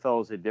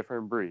NFL is a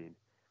different breed.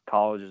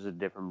 College is a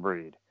different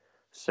breed.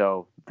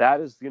 So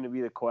that is going to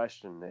be the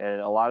question.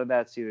 And a lot of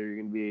that's either you're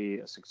going to be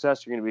a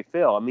success or you're going to be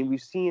fail. I mean,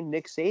 we've seen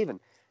Nick Saban,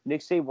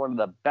 one of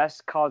the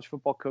best college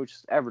football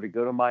coaches ever, to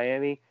go to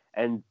Miami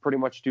and pretty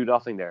much do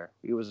nothing there.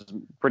 He was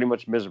pretty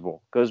much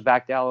miserable. Goes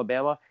back to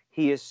Alabama.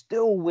 He is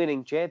still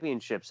winning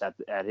championships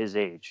at his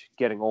age,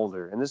 getting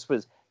older. And this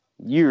was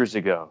years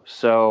ago.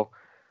 So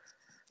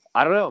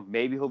I don't know.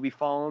 Maybe he'll be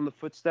following the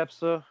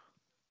footsteps of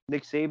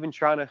Nick Saban,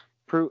 trying to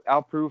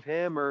outprove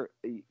him, or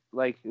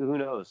like, who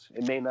knows?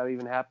 It may not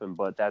even happen,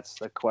 but that's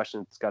the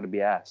question that's got to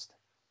be asked.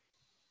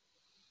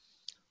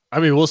 I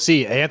mean, we'll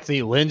see.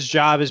 Anthony Lynn's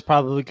job is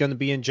probably going to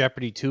be in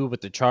jeopardy too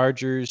with the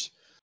Chargers.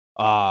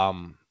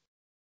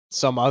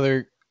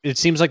 It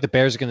seems like the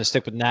Bears are going to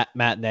stick with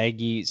Matt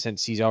Nagy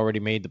since he's already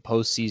made the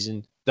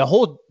postseason. The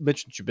whole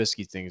Mitchell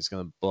Trubisky thing is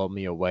going to blow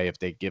me away if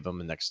they give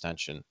him an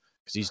extension,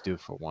 because he's due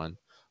for one.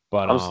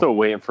 But I'm still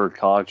waiting for a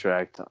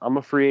contract. I'm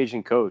a free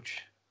agent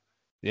coach.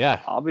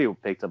 Yeah. I'll be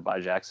picked up by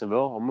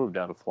Jacksonville. I'll move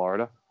down to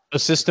Florida.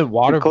 Assistant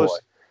water boy.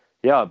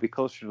 Yeah, I'll be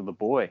closer to the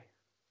boy.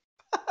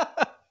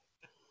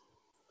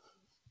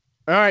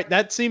 All right,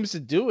 that seems to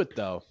do it,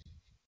 though.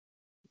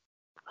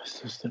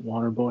 Assistant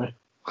water boy.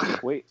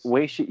 Wait,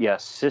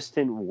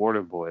 assistant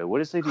water boy. What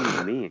does that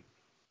even mean?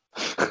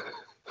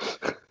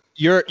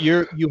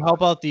 You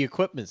help out the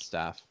equipment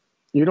staff.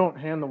 You don't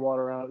hand the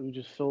water out. You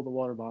just fill the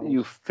water bottle.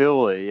 You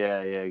fill it.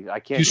 Yeah.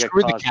 I can't get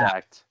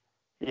contact.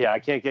 Yeah, I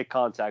can't get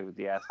contact with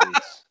the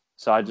athletes.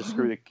 So I just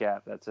screw the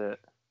cap. That's it.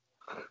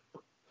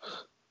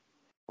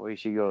 Away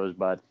she goes,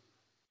 bud.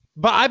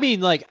 But I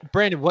mean, like,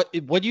 Brandon, what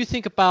do you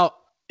think about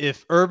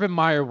if Urban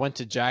Meyer went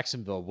to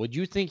Jacksonville? Would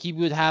you think he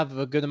would have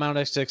a good amount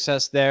of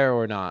success there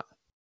or not?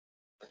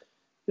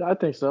 Yeah, I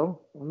think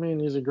so. I mean,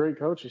 he's a great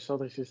coach. He saw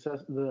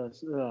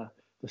the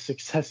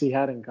success he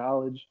had in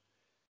college.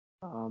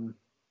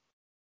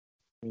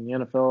 In the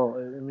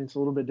NFL, I mean, it's a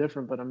little bit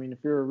different, but I mean, if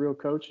you're a real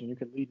coach and you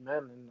can lead men,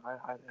 and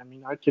I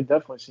mean, I could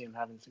definitely see him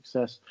having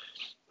success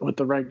with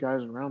the right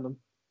guys around him.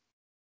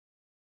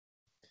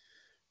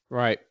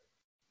 Right.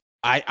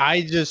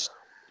 I just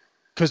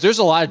because there's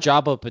a lot of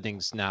job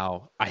openings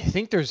now. I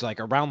think there's like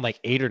around like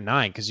 8 or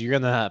 9 because you're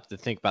gonna have to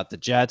think about the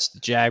Jets, the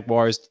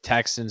Jaguars, the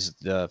Texans,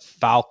 the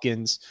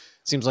Falcons.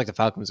 Seems like the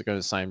Falcons are going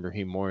to sign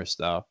Raheem Morris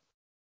though.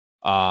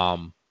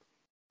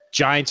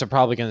 Giants are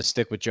probably going to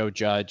stick with Joe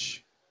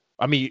Judge.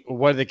 I mean,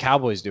 what do the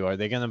Cowboys do? Are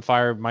they going to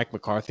fire Mike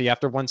McCarthy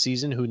after one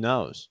season? Who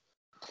knows?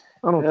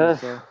 I don't think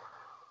so.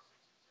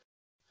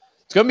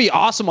 It's going to be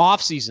awesome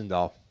offseason,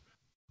 though.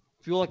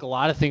 I feel like a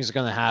lot of things are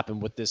going to happen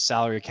with this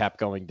salary cap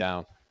going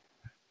down.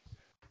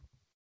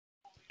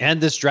 And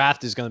this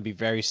draft is going to be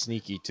very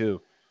sneaky,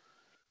 too.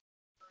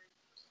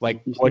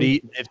 Like,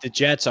 if the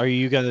Jets, are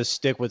you going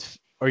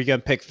to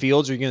pick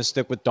Fields or are you going to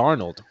stick with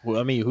Darnold?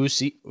 I mean,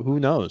 who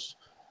knows?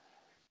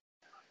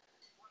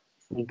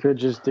 You could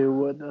just do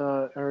what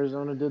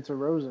Arizona did to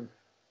Rosen.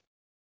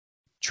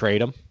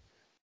 Trade him.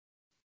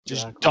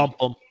 Just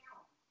dump him.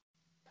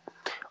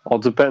 All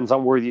depends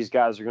on where these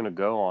guys are going to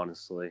go,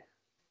 honestly.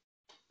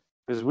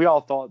 Because we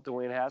all thought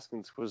Dwayne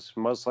Haskins was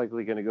most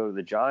likely going to go to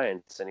the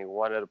Giants, and he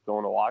wound up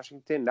going to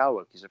Washington. Now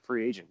look, he's a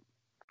free agent.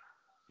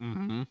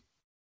 Mm-hmm.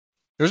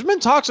 There's been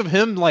talks of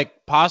him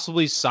like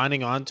possibly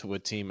signing on to a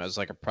team as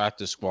like a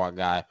practice squad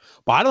guy,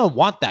 but I don't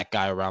want that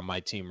guy around my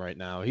team right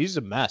now. He's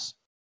a mess.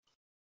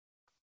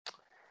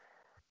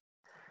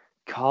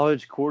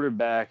 College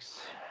quarterbacks.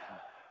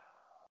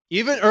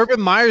 Even Urban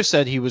Meyer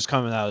said he was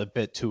coming out a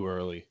bit too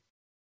early.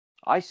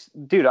 I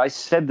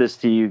said this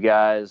to you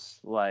guys.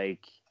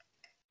 Like,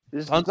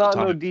 this is not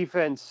no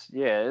defense.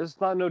 Yeah, it's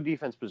not no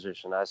defense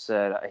position. I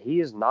said he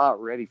is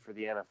not ready for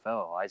the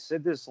NFL. I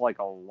said this like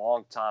a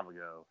long time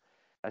ago.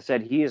 I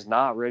said he is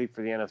not ready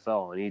for the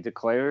NFL, and he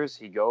declares,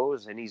 he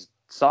goes, and he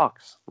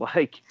sucks.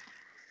 Like,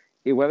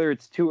 whether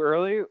it's too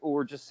early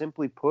or just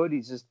simply put,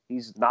 he's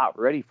not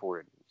ready for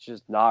it.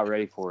 Just not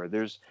ready for it.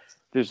 There's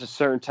a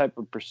certain type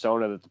of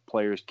persona that the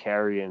players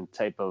carry and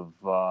type of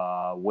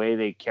way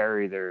they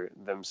carry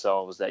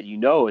themselves that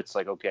it's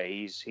like,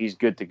 okay, he's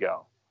good to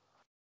go.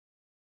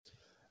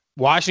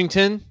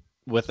 Washington,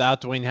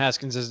 without Dwayne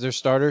Haskins as their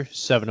starter,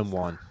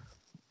 7-1.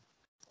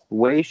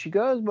 Way she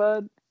goes,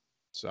 bud.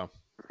 So,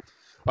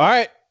 all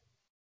right.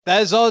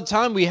 That is all the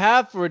time we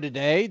have for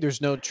today.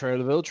 There's no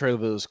Trailerville.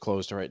 Trailerville is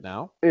closed right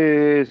now. It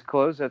is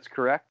closed. That's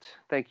correct.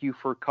 Thank you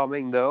for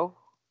coming, though.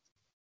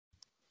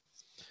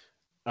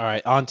 All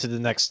right, on to the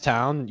next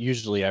town.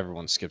 Usually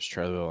everyone skips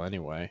Trailerville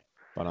anyway.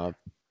 But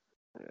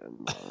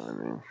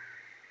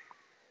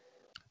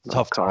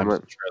tough times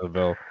in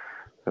Trailerville.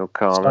 No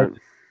comment.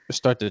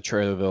 Start the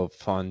Trailerville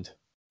fund.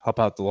 Help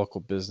out the local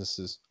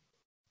businesses.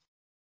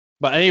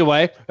 But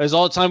anyway, that's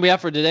all the time we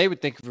have for today. We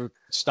thank you for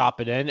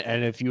stopping in.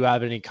 And if you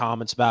have any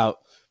comments about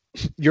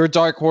your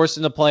dark horse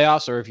in the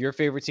playoffs, or if your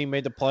favorite team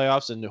made the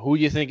playoffs and who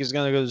you think is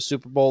going to go to the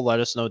Super Bowl,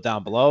 let us know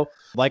down below.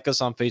 Like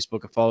us on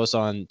Facebook and follow us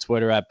on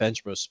Twitter at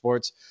BenchBro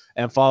Sports,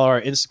 and follow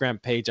our Instagram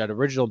page at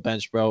Original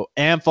Bench Bro,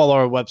 and follow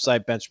our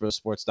website,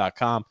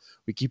 benchbrosports.com.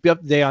 We keep you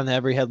up to date on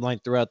every headline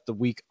throughout the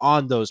week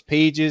on those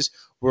pages.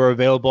 We're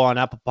available on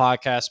Apple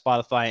Podcasts,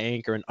 Spotify,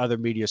 Anchor, and other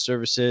media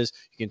services.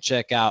 You can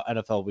check out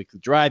NFL Weekly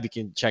Drive. You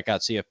can check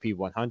out CFP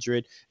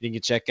 100. You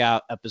can check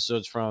out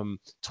episodes from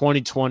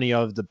 2020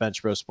 of the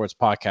Bench Bro Sports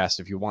Podcast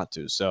if you want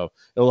to. So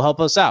it will help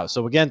us out.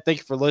 So again, thank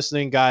you for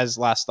listening, guys.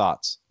 Last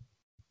thoughts.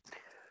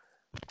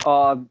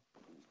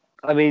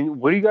 I mean,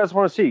 what do you guys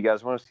want to see? You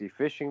guys want to see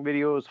fishing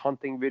videos,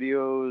 hunting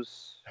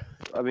videos?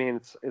 I mean,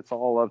 it's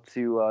all up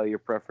to your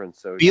preference.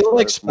 So feel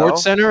like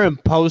Sports Center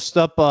and post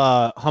up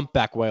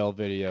humpback whale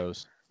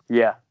videos.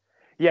 Yeah.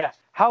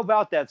 How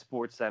about that,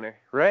 Sports Center?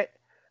 Right?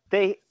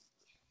 They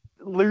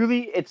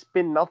literally, it's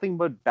been nothing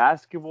but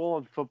basketball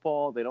and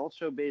football. They don't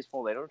show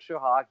baseball. They don't show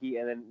hockey.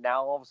 And then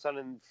now all of a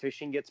sudden,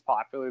 fishing gets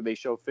popular. They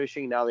show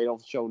fishing. Now they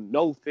don't show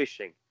no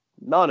fishing.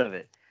 None of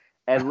it.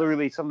 And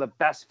literally, some of the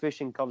best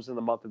fishing comes in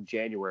the month of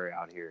January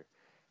out here.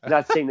 I'm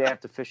not saying they have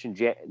to fish in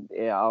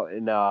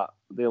the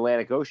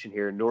Atlantic Ocean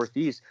here in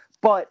Northeast,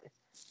 but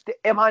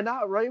am I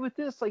not right with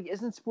this? Like,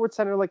 isn't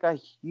SportsCenter like a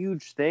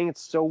huge thing?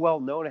 It's so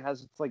well known. It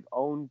has its like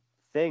own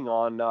thing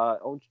on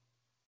own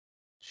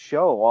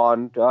show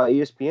on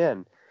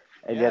ESPN,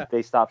 and yet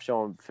they stopped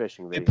showing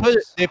fishing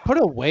videos. They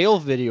put a whale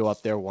video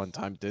up there one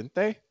time, didn't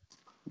they?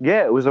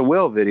 Yeah, it was a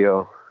whale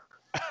video.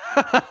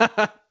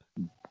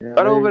 Yeah,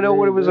 I don't even know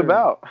what it was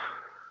about.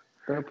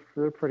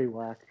 They're pretty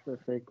whack. They're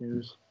fake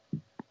news.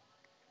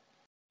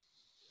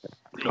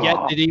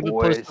 Yeah, did they even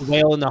post the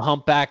whale in the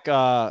humpback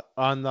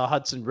on the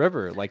Hudson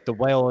River? Like the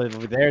whale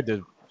over there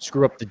to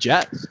screw up the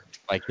Jets.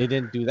 Like they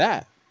didn't do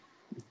that.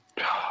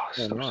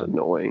 So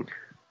annoying.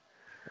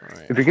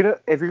 Right.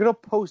 If you're gonna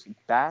post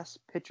bass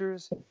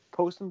pictures,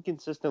 post them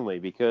consistently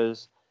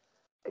because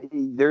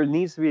there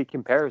needs to be a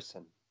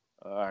comparison.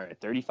 All right,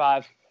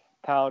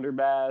 35-pounder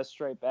bass,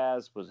 striped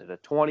bass. Was it a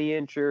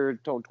 20-incher,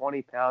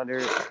 20-pounder?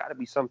 There's got to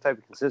be some type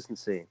of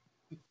consistency.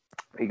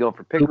 Are you going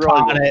for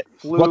pickerel?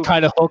 What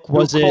kind of hook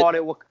was it? Caught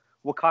it?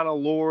 What kind of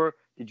lure?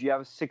 Did you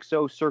have a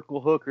 6-0 circle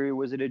hook or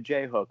was it a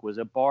J hook? Was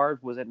it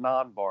barbed? Was it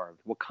non-barbed?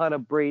 What kind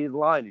of braided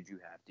line did you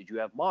have? Did you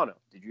have mono?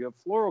 Did you have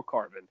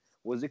fluorocarbon?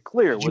 Was it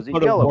clear? Was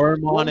it yellow? Put a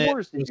worm on it?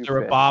 Was there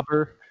a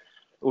bobber?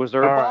 Was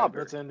there a bobber?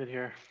 Let's end it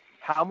here.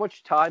 How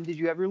much time did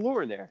you have your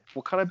lure in there?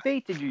 What kind of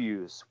bait did you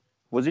use?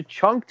 Was it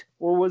chunked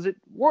or was it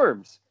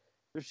worms?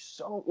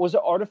 Was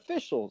it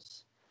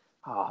artificials?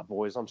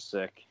 Boys, I'm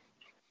sick.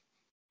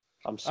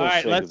 I'm so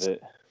sick of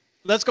it.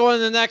 Let's go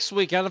into the next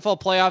week.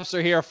 NFL playoffs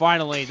are here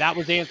finally. That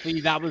was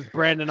Anthony. That was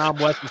Brandon. I'm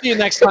Wes. See you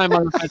next time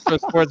on the Metro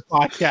Sports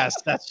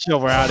Podcast. That's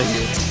chill. We're out of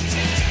here.